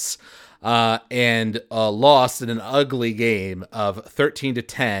us, and lost in an ugly game of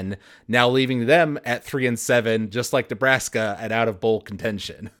 13-10, now leaving them at 3-7, just like Nebraska, and out of bowl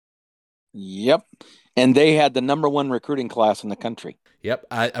contention. Yep. And they had the number 1 recruiting class in the country. Yep.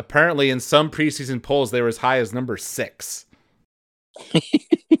 Apparently in some preseason polls, they were as high as number 6.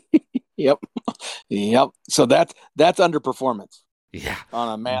 Yep. So that's underperformance. Yeah.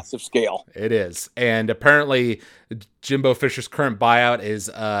 On a massive scale. It is. And apparently Jimbo Fisher's current buyout is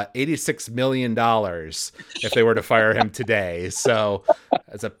 $86 million if they were to fire him today. So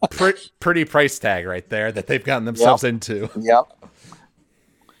it's a pretty price tag right there that they've gotten themselves into.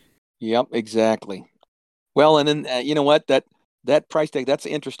 Yep, exactly. Well, and then you know what? That price tag, that's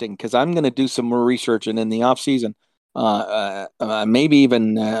interesting, because I'm going to do some more research, and in the off season, maybe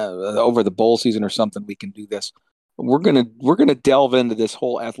even over the bowl season or something, we can do this. We're gonna delve into this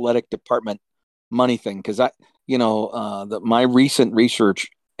whole athletic department money thing, because my recent research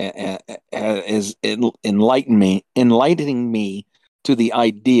is enlightening me to the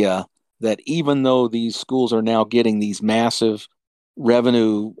idea that even though these schools are now getting these massive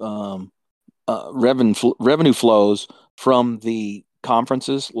revenue flows from the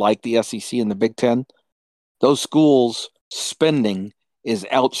conferences like the SEC and the Big Ten, those schools' spending is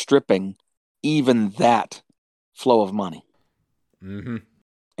outstripping even that flow of money. Mm-hmm.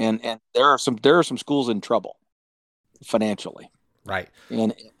 And there are some schools in trouble financially. Right.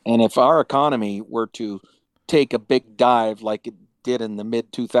 And if our economy were to take a big dive like it did in the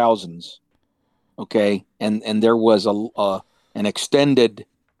mid 2000s, okay, and there was an extended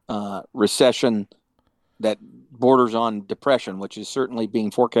recession that borders on depression, which is certainly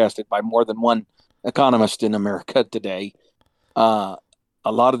being forecasted by more than one economist in America today, uh,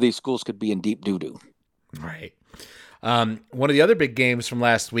 a lot of these schools could be in deep doo doo. Right. One of the other big games from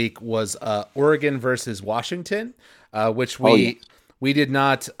last week was Oregon versus Washington, which Oh yeah, we did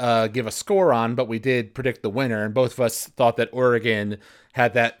not give a score on, but we did predict the winner, and both of us thought that Oregon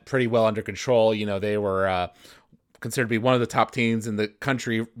had that pretty well under control. You know, they were considered to be one of the top teams in the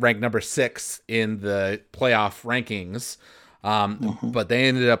country, ranked number 6 in the playoff rankings. But they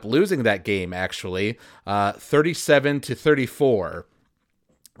ended up losing that game actually, 37-34.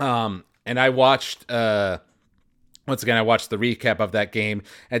 And I watched. Once again, I watched the recap of that game,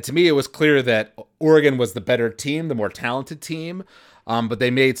 and to me, it was clear that Oregon was the better team, the more talented team, but they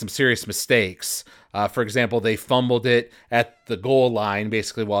made some serious mistakes. For example, they fumbled it at the goal line,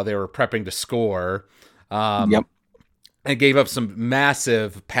 basically while they were prepping to score, yep, and gave up some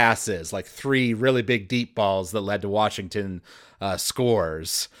massive passes, like 3 really big deep balls that led to Washington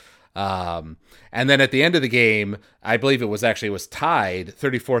scores. And then at the end of the game, I believe it was tied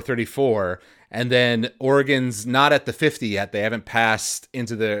 34-34. And then Oregon's not at the 50 yet. They haven't passed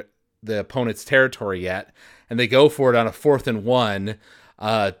into the opponent's territory yet. And they go for it on a 4th and 1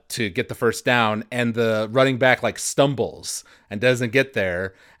 to get the first down. And the running back like stumbles and doesn't get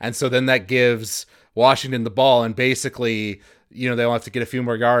there. And so then that gives Washington the ball. And basically, you know, they'll have to get a few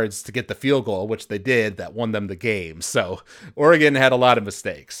more yards to get the field goal, which they did. That won them the game. So Oregon had a lot of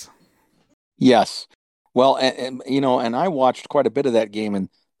mistakes. yes. Well, you know, and I watched quite a bit of that game, and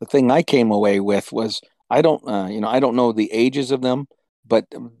the thing I came away with was I don't know the ages of them, but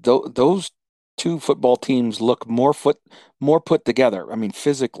those two football teams look more put together. I mean,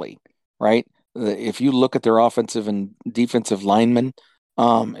 physically, right? If you look at their offensive and defensive linemen,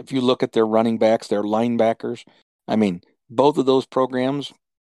 if you look at their running backs, their linebackers, I mean, both of those programs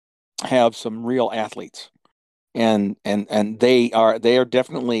have some real athletes, and they are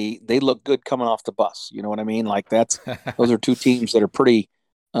definitely, they look good coming off the bus. You know what I mean? Like those are two teams that are pretty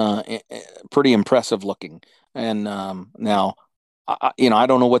impressive looking. And now, you know, I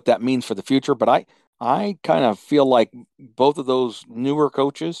don't know what that means for the future, but I kind of feel like both of those newer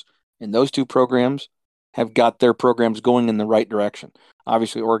coaches in those two programs have got their programs going in the right direction.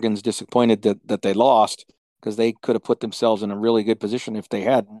 Obviously, Oregon's disappointed that they lost because they could have put themselves in a really good position if they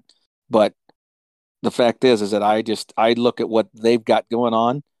hadn't. But the fact is that I look at what they've got going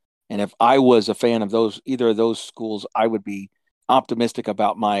on, and if I was a fan of either of those schools, I would be optimistic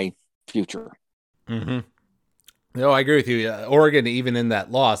about my future. Mm-hmm. No, I agree with you. Oregon, even in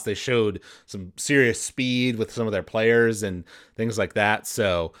that loss, they showed some serious speed with some of their players and things like that.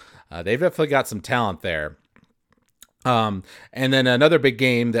 So they've definitely got some talent there. And then another big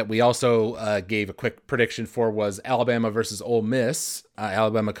game that we also gave a quick prediction for was Alabama versus Ole Miss.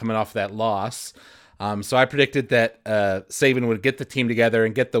 Alabama coming off that loss. So I predicted that Saban would get the team together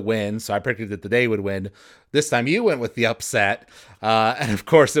and get the win. So I predicted that they would win. This time you went with the upset. And of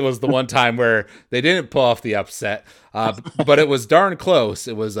course, it was the one time where they didn't pull off the upset. But it was darn close.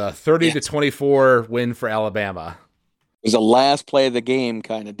 It was a 30-24 win for Alabama. It was a last play of the game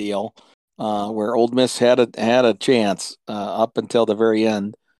kind of deal, where Ole Miss had a chance up until the very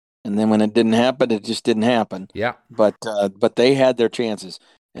end, and then when it didn't happen, it just didn't happen. Yeah. But they had their chances.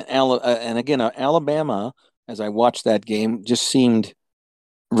 And again, Alabama, as I watched that game, just seemed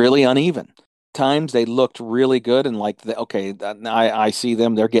really uneven. Times they looked really good and like, okay, I see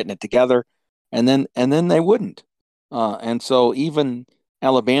them, they're getting it together, and then they wouldn't. And so even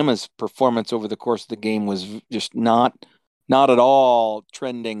Alabama's performance over the course of the game was just not at all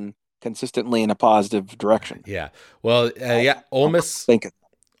trending consistently in a positive direction. Yeah. Well, yeah, Ole Miss. Think it.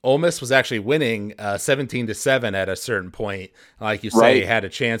 Ole Miss was actually winning 17-7 at a certain point. Like you say, Right. had a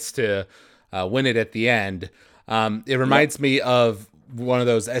chance to win it at the end. It reminds me of one of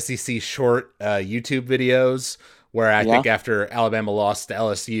those SEC short YouTube videos where I think after Alabama lost to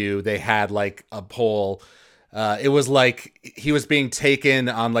LSU, they had like a poll. It was like he was being taken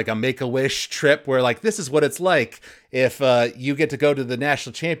on like a Make-A-Wish trip where like, this is what it's like if you get to go to the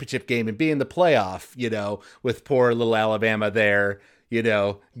national championship game and be in the playoff, you know, with poor little Alabama there, you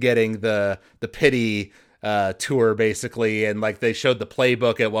know, getting the pity tour basically. And like they showed the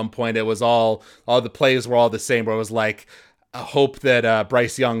playbook at one point. It was all the plays were all the same, where it was like, I hope that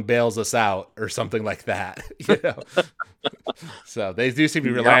Bryce Young bails us out or something like that, you know? So they do seem to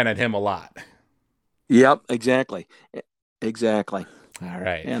be relying on him a lot. Yep, exactly. Exactly. All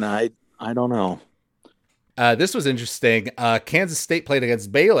right. And I don't know. This was interesting. Kansas State played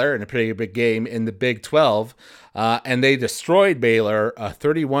against Baylor in a pretty big game in the Big 12, and they destroyed Baylor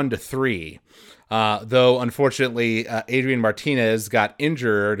 31-3. Though, unfortunately, Adrian Martinez got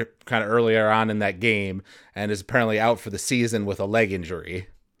injured kind of earlier on in that game and is apparently out for the season with a leg injury.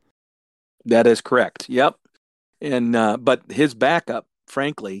 That is correct. Yep. And but his backup,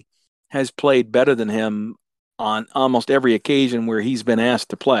 frankly, has played better than him on almost every occasion where he's been asked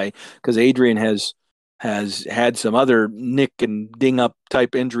to play, because Adrian has had some other nick and ding up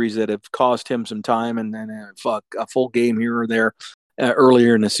type injuries that have cost him some time, and then a full game here or there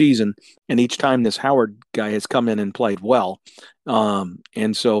earlier in the season. And each time this Howard guy has come in and played well.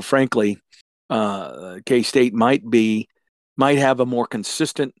 And so, frankly, K State might have a more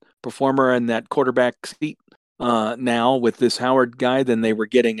consistent performer in that quarterback seat now with this Howard guy than they were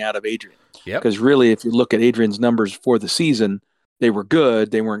getting out of Adrian. Yep. Because really, if you look at Adrian's numbers for the season, they were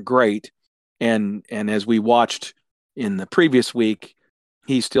good. They weren't great. And as we watched in the previous week,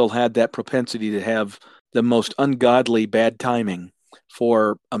 he still had that propensity to have the most ungodly bad timing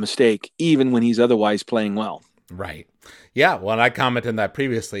for a mistake, even when he's otherwise playing well. Right. Yeah. Well, and I commented on that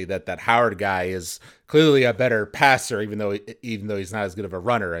previously that Howard guy is clearly a better passer, even though he's not as good of a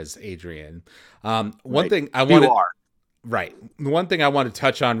runner as Adrian. One thing I wanted. Right. One thing I want to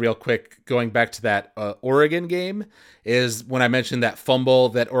touch on real quick, going back to that Oregon game, is when I mentioned that fumble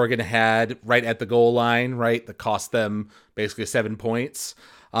that Oregon had right at the goal line, right, that cost them basically 7 points.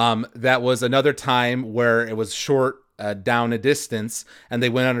 That was another time where it was short down a distance and they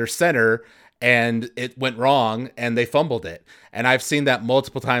went under center and it went wrong and they fumbled it. And I've seen that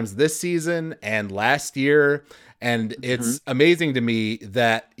multiple times this season and last year. And it's amazing to me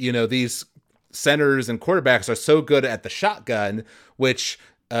that, these centers and quarterbacks are so good at the shotgun, which,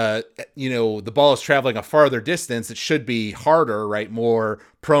 the ball is traveling a farther distance. It should be harder, right? More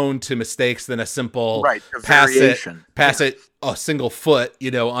prone to mistakes than a simple pass it a single foot,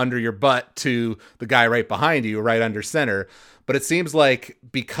 under your butt to the guy right behind you, right under center. But it seems like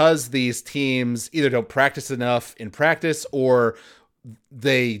because these teams either don't practice enough in practice or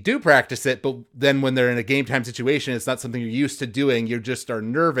they do practice it, but then when they're in a game time situation, it's not something you're used to doing. You just are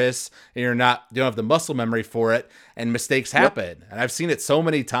nervous and you don't have the muscle memory for it, and mistakes happen. Yep. And I've seen it so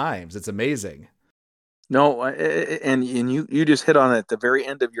many times. It's amazing. No, and you just hit on it at the very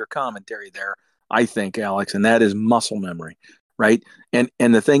end of your commentary there, I think, Alex, and that is muscle memory, right? And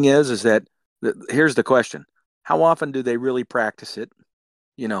the thing is that here's the question: how often do they really practice it?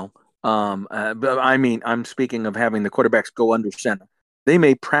 But I mean, I'm speaking of having the quarterbacks go under center. They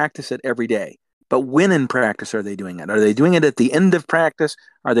may practice it every day, but when in practice are they doing it? Are they doing it at the end of practice?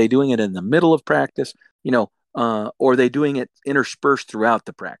 Are they doing it in the middle of practice? Or are they doing it interspersed throughout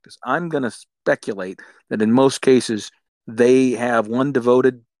the practice? I'm going to speculate that in most cases they have one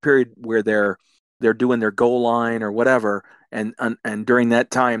devoted period where they're doing their goal line or whatever, and during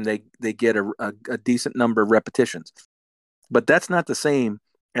that time they get a decent number of repetitions. But that's not the same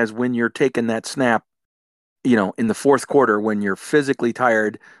as when you're taking that snap, in the fourth quarter, when you're physically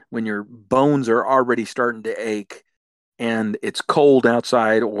tired, when your bones are already starting to ache and it's cold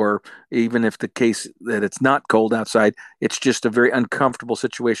outside, or even if the case that it's not cold outside, it's just a very uncomfortable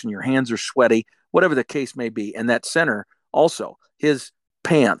situation. Your hands are sweaty, whatever the case may be. And that center also, his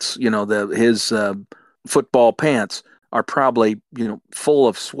pants, his football pants are probably, full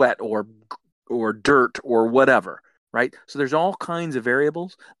of sweat or dirt or whatever. Right. So there's all kinds of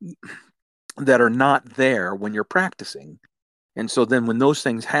variables that are not there when you're practicing. And so then when those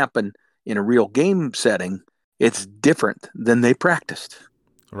things happen in a real game setting, it's different than they practiced.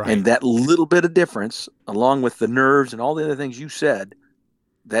 Right. And that little bit of difference, along with the nerves and all the other things you said,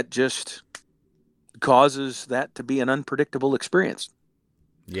 that just causes that to be an unpredictable experience.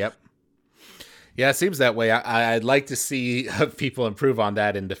 Yep. Yeah, it seems that way. I'd like to see people improve on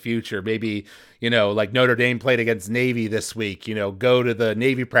that in the future. Maybe, like Notre Dame played against Navy this week, go to the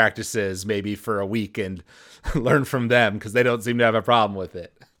Navy practices maybe for a week and learn from them, because they don't seem to have a problem with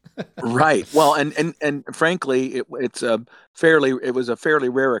it. Right. Well, and frankly, it was a fairly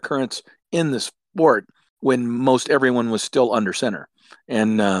rare occurrence in the sport when most everyone was still under center.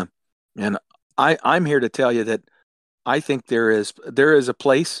 And I'm here to tell you that I think there is a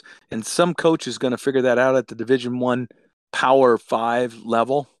place, and some coach is going to figure that out at the Division I Power 5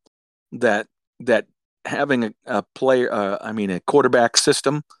 level, that having a quarterback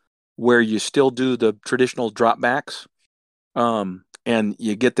system where you still do the traditional dropbacks, and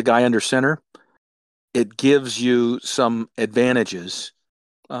you get the guy under center, it gives you some advantages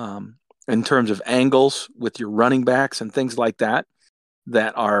in terms of angles with your running backs and things like that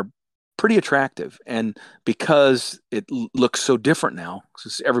are pretty attractive. And because it looks so different now,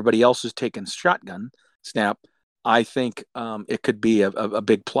 because everybody else is taking shotgun, snap, I think it could be a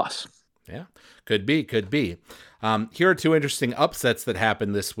big plus. Yeah, could be. Here are two interesting upsets that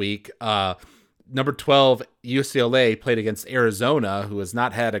happened this week. Number 12, UCLA played against Arizona, who has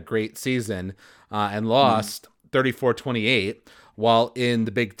not had a great season, and lost 34-28. While in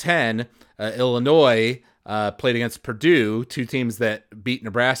the Big Ten, Illinois played against Purdue, two teams that beat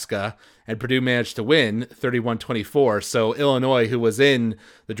Nebraska, and Purdue managed to win 31-24. So Illinois, who was in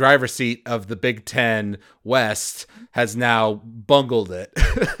the driver's seat of the Big Ten West, has now bungled it.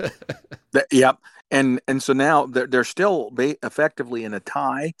 Yep. And so now they're still effectively in a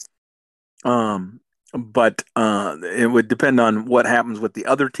tie. But it would depend on what happens with the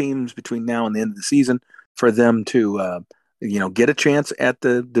other teams between now and the end of the season for them to get a chance at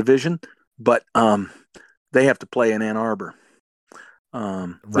the division. But they have to play in Ann Arbor.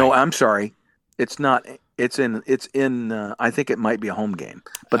 Right. No, I'm sorry. It's not. It's in. I think it might be a home game,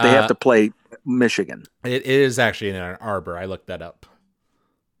 but they have to play Michigan. It is actually in Ann Arbor. I looked that up.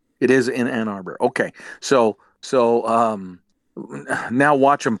 It is in Ann Arbor. Okay, so now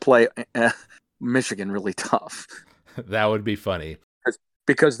watch them play Michigan really tough. That would be funny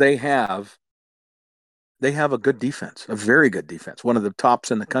because they have a good defense, a very good defense, one of the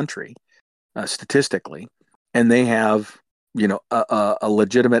tops in the country statistically, and they have a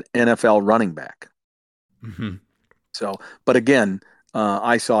legitimate NFL running back. Mm-hmm. So, but again,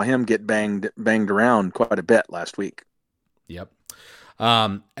 I saw him get banged around quite a bit last week. Yep.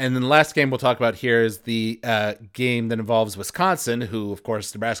 And then the last game we'll talk about here is the game that involves Wisconsin, who, of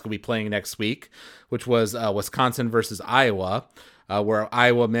course, Nebraska will be playing next week, which was Wisconsin versus Iowa, where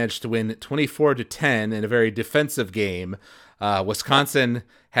Iowa managed to win 24-10 in a very defensive game. Wisconsin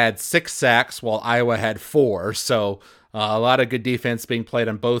had 6 sacks while Iowa had 4, so a lot of good defense being played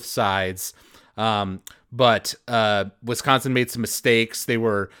on both sides. But Wisconsin made some mistakes. They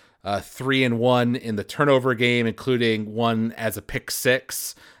were 3-1 in the turnover game, including one as a pick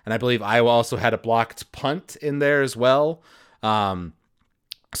 6. And I believe Iowa also had a blocked punt in there as well.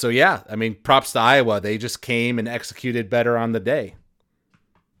 So yeah, I mean, props to Iowa. They just came and executed better on the day.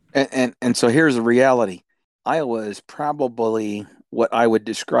 And so here's the reality. Iowa is probably what I would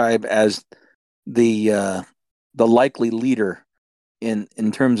describe as the likely leader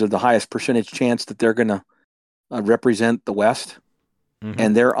in terms of the highest percentage chance that they're going to represent the West. Mm-hmm.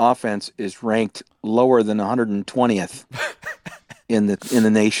 And their offense is ranked lower than 120th in the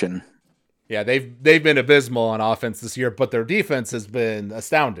nation. Yeah, they've been abysmal on offense this year, but their defense has been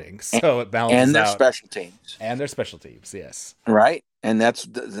astounding. So it balances out. And their special teams. And their special teams, yes. Right, and that's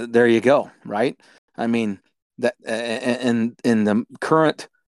there you go. Right, I mean that, and in the current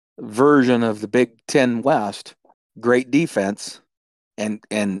version of the Big Ten West, great defense and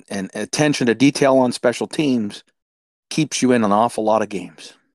attention to detail on special teams keeps you in an awful lot of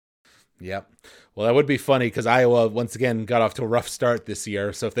games. Yep. Well, that would be funny because Iowa, once again, got off to a rough start this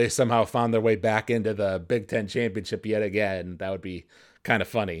year. So if they somehow found their way back into the Big Ten championship yet again, that would be kind of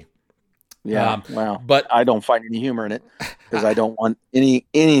funny. Yeah, wow. But I don't find any humor in it because I don't want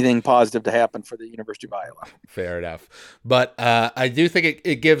anything positive to happen for the University of Iowa. Fair enough. But I do think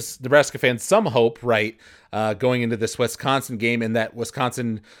it gives Nebraska fans some hope, right, going into this Wisconsin game, in that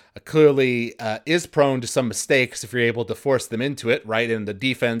Wisconsin clearly is prone to some mistakes if you're able to force them into it, right? And the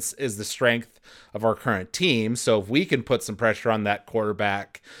defense is the strength of our current team. So if we can put some pressure on that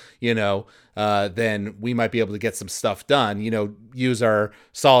quarterback, then we might be able to get some stuff done, use our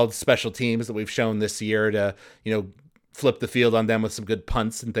solid special teams that we've shown this year to, flip the field on them with some good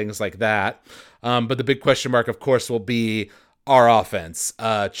punts and things like that. But the big question mark, of course, will be our offense.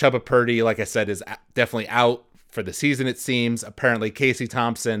 Chubba Purdy, like I said, is definitely out for the season, it seems. Apparently, Casey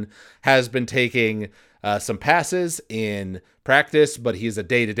Thompson has been taking some passes in practice, but he's a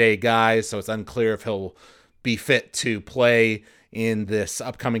day-to-day guy, so it's unclear if he'll be fit to play in this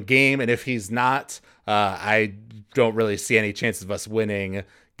upcoming game. And if he's not, I don't really see any chances of us winning,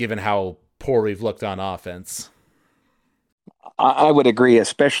 given how poor we've looked on offense. I would agree,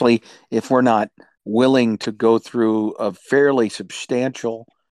 especially if we're not willing to go through a fairly substantial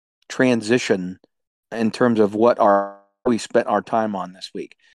transition in terms of what we spent our time on this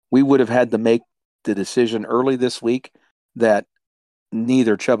week. We would have had to make the decision early this week that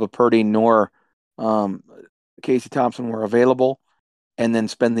neither Chubba Purdy nor Casey Thompson were available, and then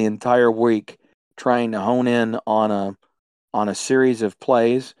spend the entire week trying to hone in on a series of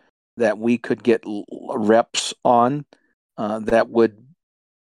plays that we could get reps on that would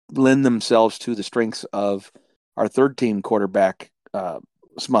lend themselves to the strengths of our third team quarterback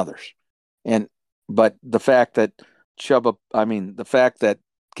Smothers. But the fact that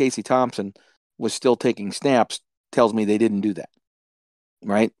Casey Thompson was still taking snaps tells me they didn't do that.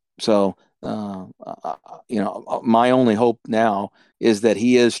 Right? So My only hope now is that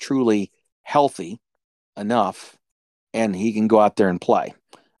he is truly healthy enough and he can go out there and play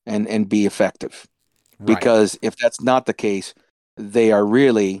and be effective. Right. Because if that's not the case, they are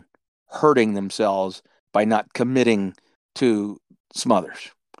really hurting themselves by not committing to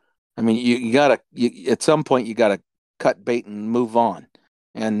Smothers. I mean, you gotta at some point you gotta cut bait and move on,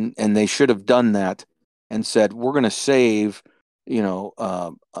 and they should have done that and said we're going to save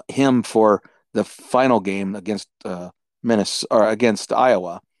him for the final game against Minnesota or against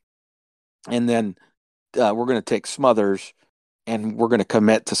Iowa, and then we're going to take Smothers and we're going to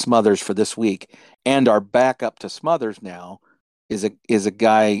commit to Smothers for this week. And our backup to Smothers now is a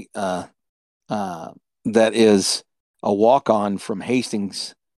guy that is a walk on from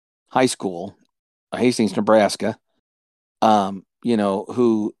Hastings High School, Hastings, Nebraska.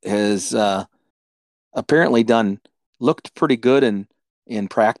 Who has apparently done looked pretty good in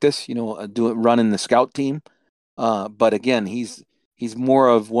practice. Doing running the scout team. But again, he's more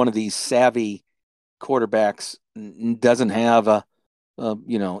of one of these savvy quarterbacks. Doesn't have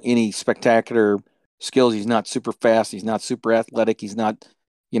any spectacular skills. He's not super fast. He's not super athletic. He's not,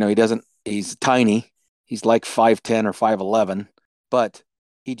 he doesn't. He's tiny. He's like 5'10" or 5'11", but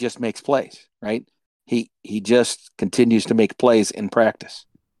he just makes plays, right? He just continues to make plays in practice.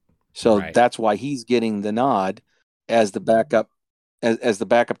 So Right. that's why he's getting the nod as the backup as the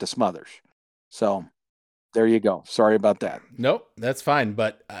backup to Smothers. So there you go. Sorry about that. Nope, that's fine.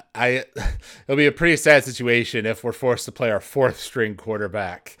 But it'll be a pretty sad situation if we're forced to play our fourth string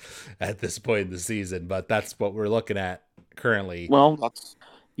quarterback at this point in the season. But that's what we're looking at currently. Well, that's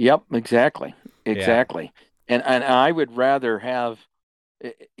yep, exactly. Yeah. Exactly. And I would rather have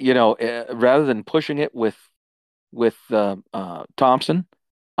rather than pushing it with Thompson,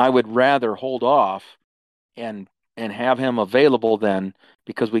 I would rather hold off and have him available then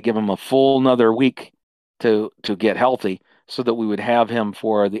because we give him a full another week to get healthy so that we would have him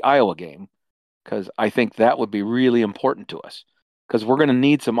for the Iowa game because I think that would be really important to us because we're going to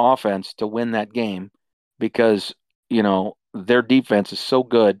need some offense to win that game because their defense is so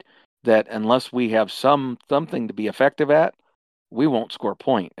good that unless we have something to be effective at, we won't score a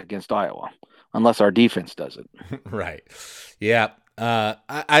point against Iowa unless our defense does it. Right. Yeah.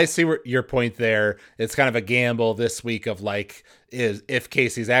 I see your point there. It's kind of a gamble this week of like, is if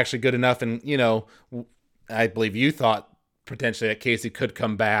Casey's actually good enough, and I believe you thought potentially that Casey could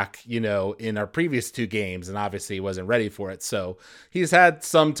come back, in our previous two games, and obviously he wasn't ready for it. So he's had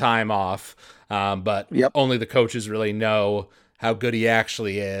some time off, but Yep. only the coaches really know how good he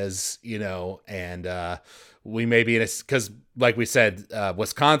actually is, and we may be in a, because like we said,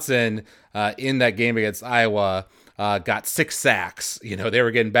 Wisconsin in that game against Iowa got 6 sacks. They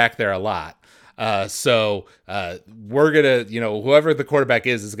were getting back there a lot. So we're gonna, whoever the quarterback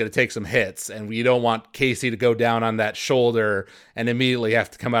is gonna take some hits, and we don't want Casey to go down on that shoulder and immediately have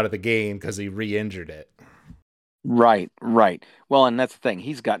to come out of the game because he re-injured it. Right, right. Well, and that's the thing.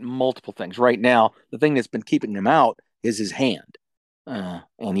 He's got multiple things. Right now, the thing that's been keeping him out is his hand.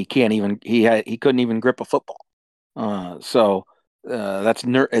 And he couldn't even grip a football. That's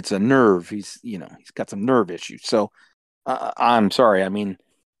it's a nerve. He's got some nerve issues. So I'm sorry. I mean,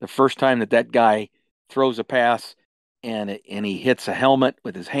 the first time that guy throws a pass and he hits a helmet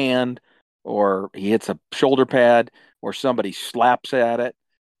with his hand, or he hits a shoulder pad, or somebody slaps at it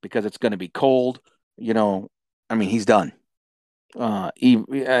because it's going to be cold, you know, I mean, he's done.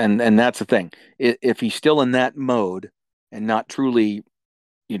 And that's the thing. If he's still in that mode and not truly,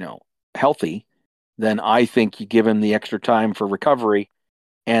 you know, healthy, then I think you give him the extra time for recovery.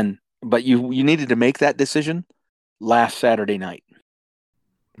 But you needed to make that decision last Saturday night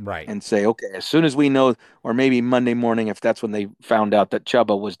Right. and say, okay, as soon as we know, or maybe Monday morning, if that's when they found out that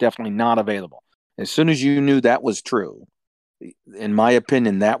Chuba was definitely not available, as soon as you knew that was true, in my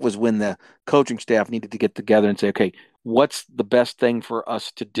opinion, that was when the coaching staff needed to get together and say, okay, what's the best thing for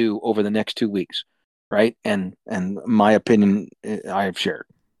us to do over the next 2 weeks, right? And my opinion, I have shared.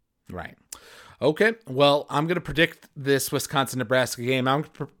 Right. Okay, well, I'm going to predict this Wisconsin Nebraska game. I'm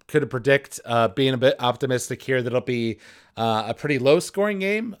going to predict, being a bit optimistic here, that it'll be a pretty low scoring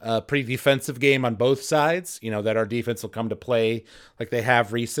game, a pretty defensive game on both sides. That our defense will come to play like they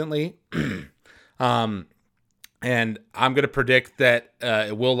have recently. um, and I'm going to predict that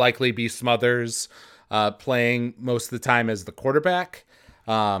it will likely be Smothers playing most of the time as the quarterback.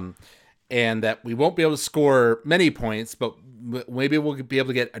 And that we won't be able to score many points, but maybe we'll be able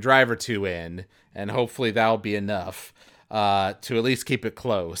to get a drive or two in, and hopefully that'll be enough to at least keep it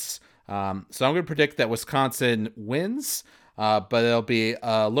close. So I'm going to predict that Wisconsin wins, but it'll be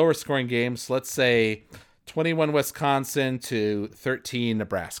a lower scoring game. So let's say 21 Wisconsin to 13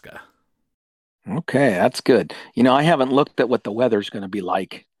 Nebraska. Okay, that's good. I haven't looked at what the weather's going to be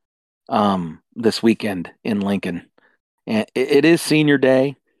like this weekend in Lincoln. And it is senior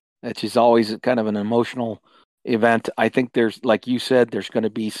day, which is always kind of an emotional event. I think there's, like you said, there's going to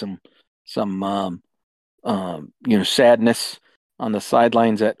be some sadness on the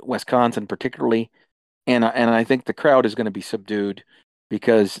sidelines at Wisconsin, particularly, and I think the crowd is going to be subdued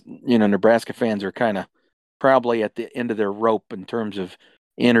because Nebraska fans are kind of probably at the end of their rope in terms of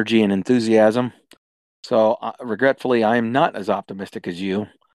energy and enthusiasm. So, regretfully, I am not as optimistic as you.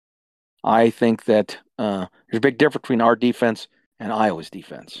 I think that there's a big difference between our defense and Iowa's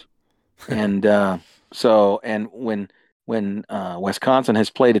defense. And and when Wisconsin has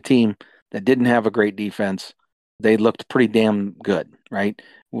played a team that didn't have a great defense, they looked pretty damn good, right?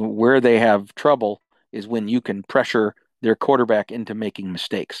 Where they have trouble is when you can pressure their quarterback into making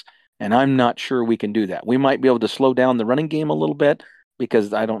mistakes. And I'm not sure we can do that. We might be able to slow down the running game a little bit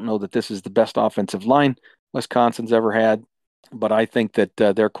because I don't know that this is the best offensive line Wisconsin's ever had. But I think that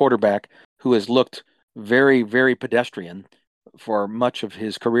their quarterback, who has looked very, very pedestrian for much of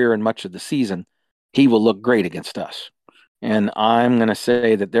his career and much of the season, he will look great against us. And I'm going to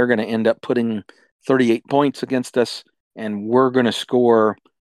say that they're going to end up putting 38 points against us, and we're going to score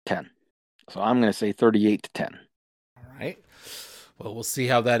 10. So I'm going to say 38 to 10. All right. Well, we'll see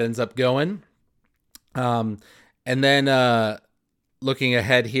how that ends up going. And then looking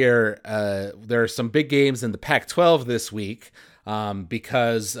ahead here, there are some big games in the Pac-12 this week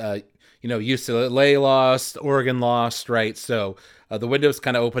because UCLA lost, Oregon lost, right? So the window's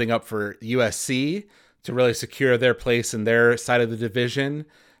kind of opening up for USC to really secure their place in their side of the division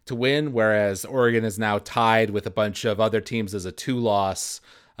to win, whereas Oregon is now tied with a bunch of other teams as a 2-loss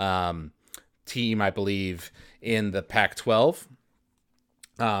team, I believe, in the Pac-12.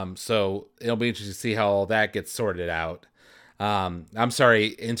 So it'll be interesting to see how all that gets sorted out. I'm sorry,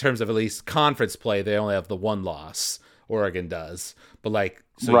 in terms of at least conference play, they only have the 1 loss. Oregon does, but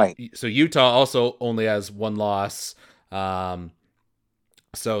Right. so Utah also only has 1 loss. So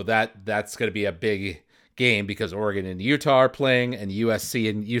that's going to be a big game because Oregon and Utah are playing, and USC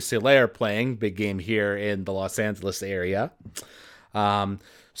and UCLA are playing. Big game here in the Los Angeles area.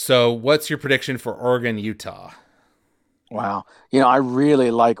 So what's your prediction for Oregon, Utah? Wow. I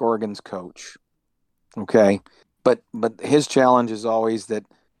really like Oregon's coach. Okay. But his challenge is always that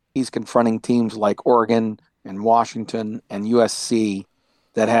he's confronting teams like Oregon and Washington and USC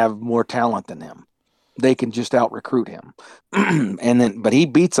that have more talent than him. They can just out recruit him. But he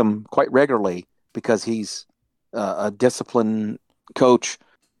beats them quite regularly because he's a disciplined coach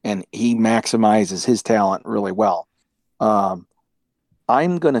and he maximizes his talent really well. Um,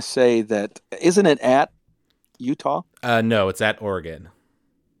 I'm going to say that, isn't it at Utah? No, it's at Oregon.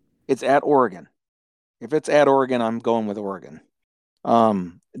 It's at Oregon. If it's at Oregon, I'm going with Oregon.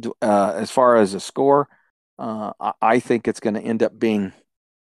 As far as a score, I think it's going to end up being.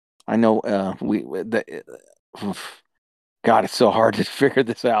 I know God, it's so hard to figure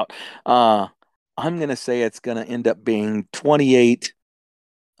this out. I'm going to say it's going to end up being 28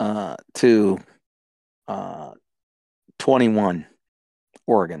 to 21,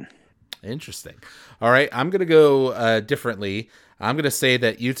 Oregon. Interesting. All right, I'm going to go differently. I'm going to say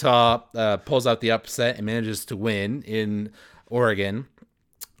that Utah pulls out the upset and manages to win in Oregon.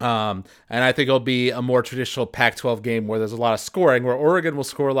 And I think it'll be a more traditional Pac-12 game where there's a lot of scoring, where Oregon will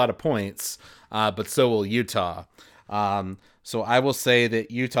score a lot of points, but so will Utah. So I will say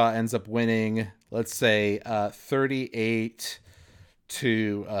that Utah ends up winning, let's say, 38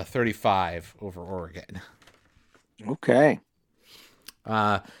 to 35 over Oregon. Okay.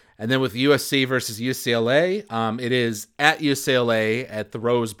 And then with USC versus UCLA, it is at UCLA at the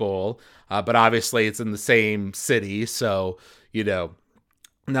Rose Bowl, but obviously it's in the same city, so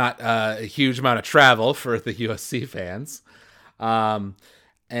not a huge amount of travel for the USC fans.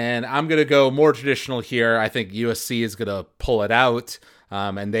 And I'm going to go more traditional here. I think USC is going to pull it out,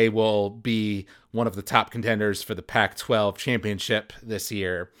 and they will be one of the top contenders for the Pac-12 championship this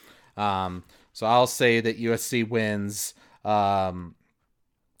year. So I'll say that USC wins,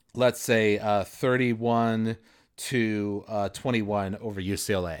 let's say 31 to 21 over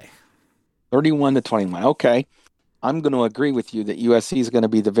UCLA. 31 to 21. Okay. I'm going to agree with you that USC is going to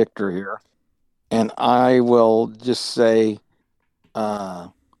be the victor here. And I will just say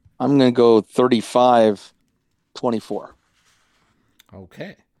I'm going to go 35-24.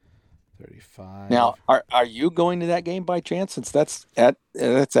 Okay. 35. Now, are you going to that game by chance? Since that's at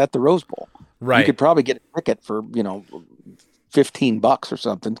the Rose Bowl. Right. You could probably get a ticket for, $15 or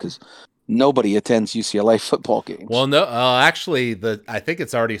something because nobody attends UCLA football games. Well, no, actually, I think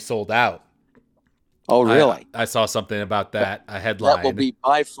it's already sold out. Oh, really? I saw something about that, a headline. That will be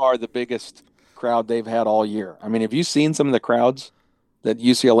by far the biggest crowd they've had all year. I mean, have you seen some of the crowds that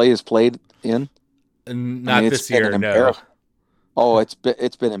UCLA has played in? And I mean, not it's this been year, an no. embarrassment. Oh, it's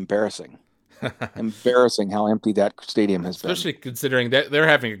been embarrassing. Embarrassing how empty that stadium has been. Especially considering that they're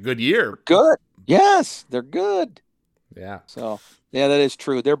having a good year. Good. Yes, they're good. Yeah. So yeah, that is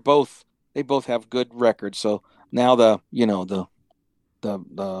true. They both have good records. So now the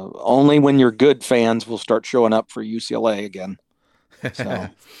only when you're good fans will start showing up for UCLA again. So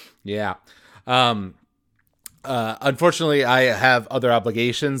Yeah. Um, Unfortunately, I have other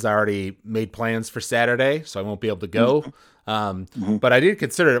obligations. I already made plans for Saturday, so I won't be able to go. mhm, Um, mhm. but I did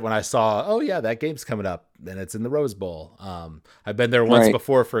consider it when I saw, oh yeah, that game's coming up, and it's in the Rose Bowl. I've been there once Right.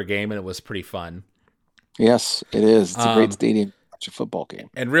 before for a game, and it was pretty fun. Yes, it is. It's a great Um, stadium to watch a football game.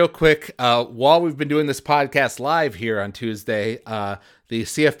 and real quick, while we've been doing this podcast live here on Tuesday, the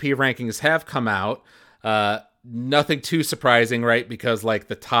CFP rankings have come out. Nothing too surprising, right? Because like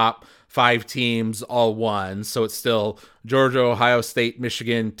the top 5 teams all won. So it's still Georgia, Ohio State,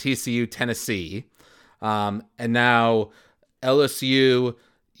 Michigan, TCU, Tennessee. And now LSU,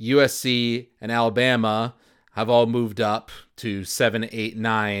 USC, and Alabama have all moved up to 7, 8,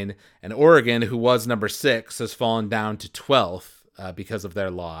 9. And Oregon, who was number 6, has fallen down to 12th because of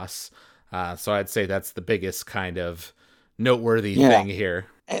their loss. So I'd say that's the biggest kind of noteworthy Yeah. thing here.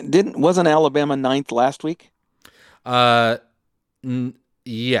 And wasn't Alabama ninth last week? Uh,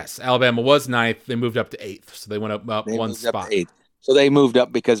 yes, Alabama was 9th. They moved up to 8th, so they went up They one moved up spot. to eighth. So they moved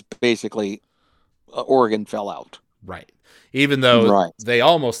up because basically Oregon fell out. Right. Even though Right. they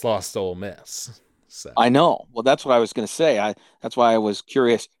almost lost to Ole Miss. So I know. Well, that's what I was going to say. That's why I was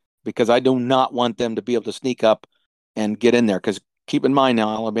curious because I do not want them to be able to sneak up and get in there. Because keep in mind now,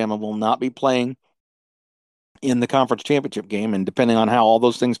 Alabama will not be playing in the conference championship game, and depending on how all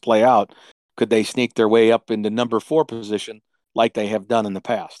those things play out, could they sneak their way up into number 4 position like they have done in the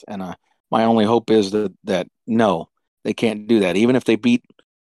past? And my only hope is that no, they can't do that. Even if they beat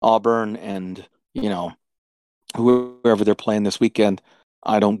Auburn and whoever they're playing this weekend,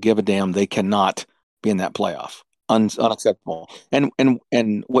 I don't give a damn. They cannot be in that playoff. Unacceptable. And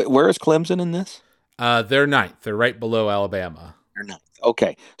where is Clemson in this? they're 9th. They're right below Alabama. They're not.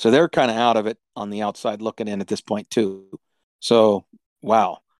 Okay, so they're kind of out of it on the outside looking in at this point too. So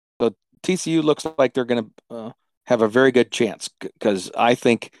wow. So TCU looks like they're going to have a very good chance because I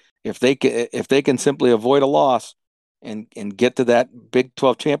think if they can simply avoid a loss and get to that Big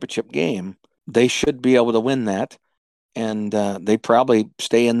 12 championship game, they should be able to win that, and they probably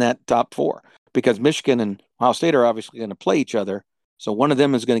stay in that top 4 because Michigan and Ohio State are obviously going to play each other. So one of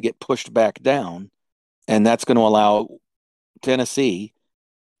them is going to get pushed back down, and that's going to allow Tennessee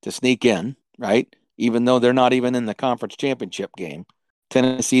to sneak in, right? Even though they're not even in the conference championship game,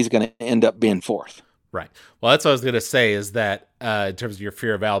 Tennessee is going to end up being 4th. Right. Well, that's what I was going to say is that in terms of your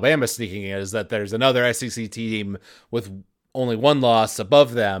fear of Alabama sneaking in, is that there's another SEC team with only one loss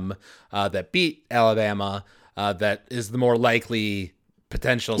above them that beat Alabama that is the more likely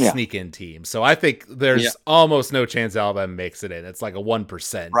potential Yeah. sneak in team. So I think there's almost no chance Alabama makes it in. It's like a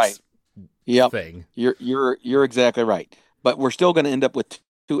 1% Right. Yep. thing. You're exactly right. But we're still going to end up with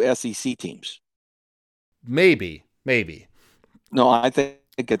 2 SEC teams. Maybe. No, I think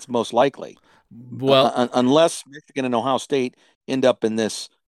it's most likely. Well, Unless Michigan and Ohio State end up in this,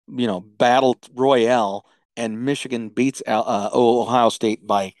 battle royale, and Michigan beats Ohio State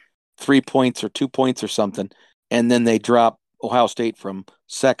by 3 points or 2 points or something, and then they drop Ohio State from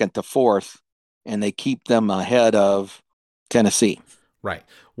 2nd to 4th, and they keep them ahead of Tennessee. right.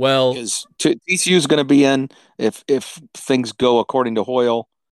 Well, Because TCU is going to be in if things go according to Hoyle,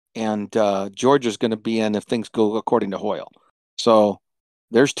 and Georgia's going to be in if things go according to Hoyle. So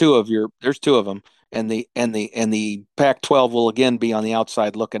there's two of them, and the Pac-12 will again be on the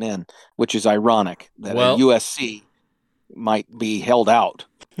outside looking in, which is ironic that USC might be held out.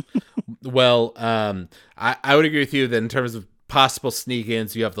 Well, I would agree with you that in terms of possible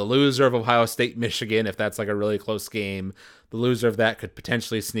sneak-ins, you have the loser of Ohio State, Michigan, if that's like a really close game. The loser of that could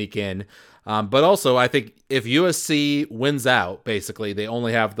potentially sneak in. But also, I think if USC wins out, basically, they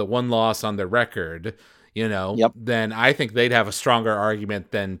only have the one loss on their record, Yep. then I think they'd have a stronger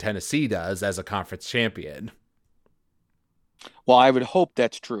argument than Tennessee does as a conference champion. Well, I would hope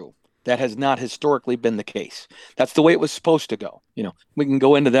that's true. That has not historically been the case. That's the way it was supposed to go. We can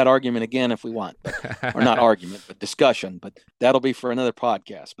go into that argument again if we want, or not argument, but discussion. But that'll be for another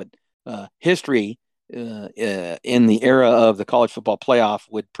podcast. But history in the era of the college football playoff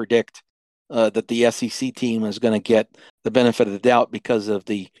would predict that the SEC team is going to get the benefit of the doubt because of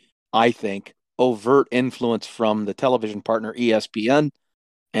the, I think, overt influence from the television partner ESPN,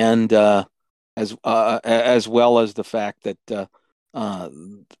 and as well as the fact that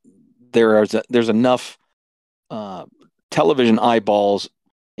there's enough television eyeballs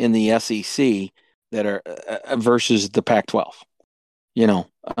in the SEC that are versus the Pac-12.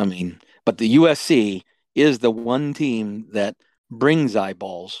 I mean, but the USC is the one team that brings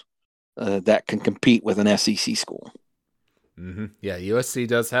eyeballs that can compete with an SEC school. Mm-hmm. Yeah, USC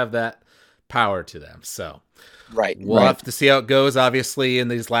does have that power to them. So we'll right. have to see how it goes. Obviously, in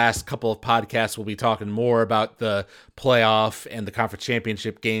these last couple of podcasts, we'll be talking more about the playoff and the conference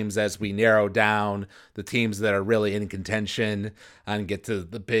championship games as we narrow down the teams that are really in contention and get to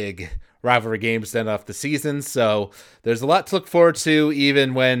the big rivalry games to end off the season. So there's a lot to look forward to,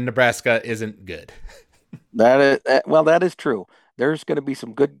 even when Nebraska isn't good. That is true. There's going to be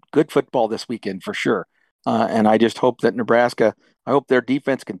some good football this weekend for sure. And I just hope that Nebraska, I hope their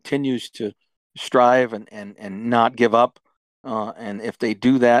defense continues to strive and not give up. And if they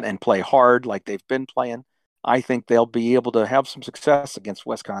do that and play hard like they've been playing, I think they'll be able to have some success against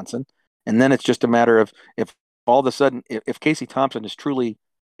Wisconsin. And then it's just a matter of if all of a sudden, if Casey Thompson is truly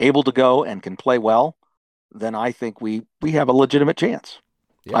able to go and can play well, then I think we have a legitimate chance.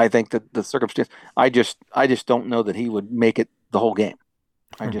 Yeah. I think that the circumstance, I just don't know that he would make it the whole game.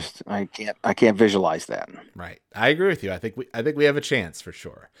 I can't visualize that. Right. I agree with you. I think we have a chance for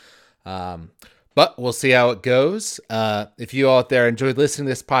sure. But we'll see how it goes. If you all out there enjoyed listening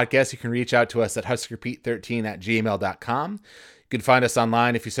to this podcast, you can reach out to us at huskerpete13@gmail.com. You can find us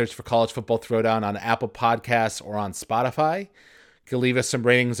online if you search for College Football Throwdown on Apple Podcasts or on Spotify. You can leave us some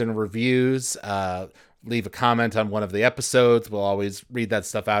ratings and reviews. Leave a comment on one of the episodes. We'll always read that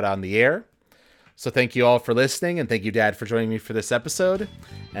stuff out on the air. So thank you all for listening, and thank you, Dad, for joining me for this episode.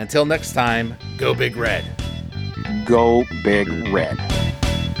 And until next time, go Big Red. Go Big Red.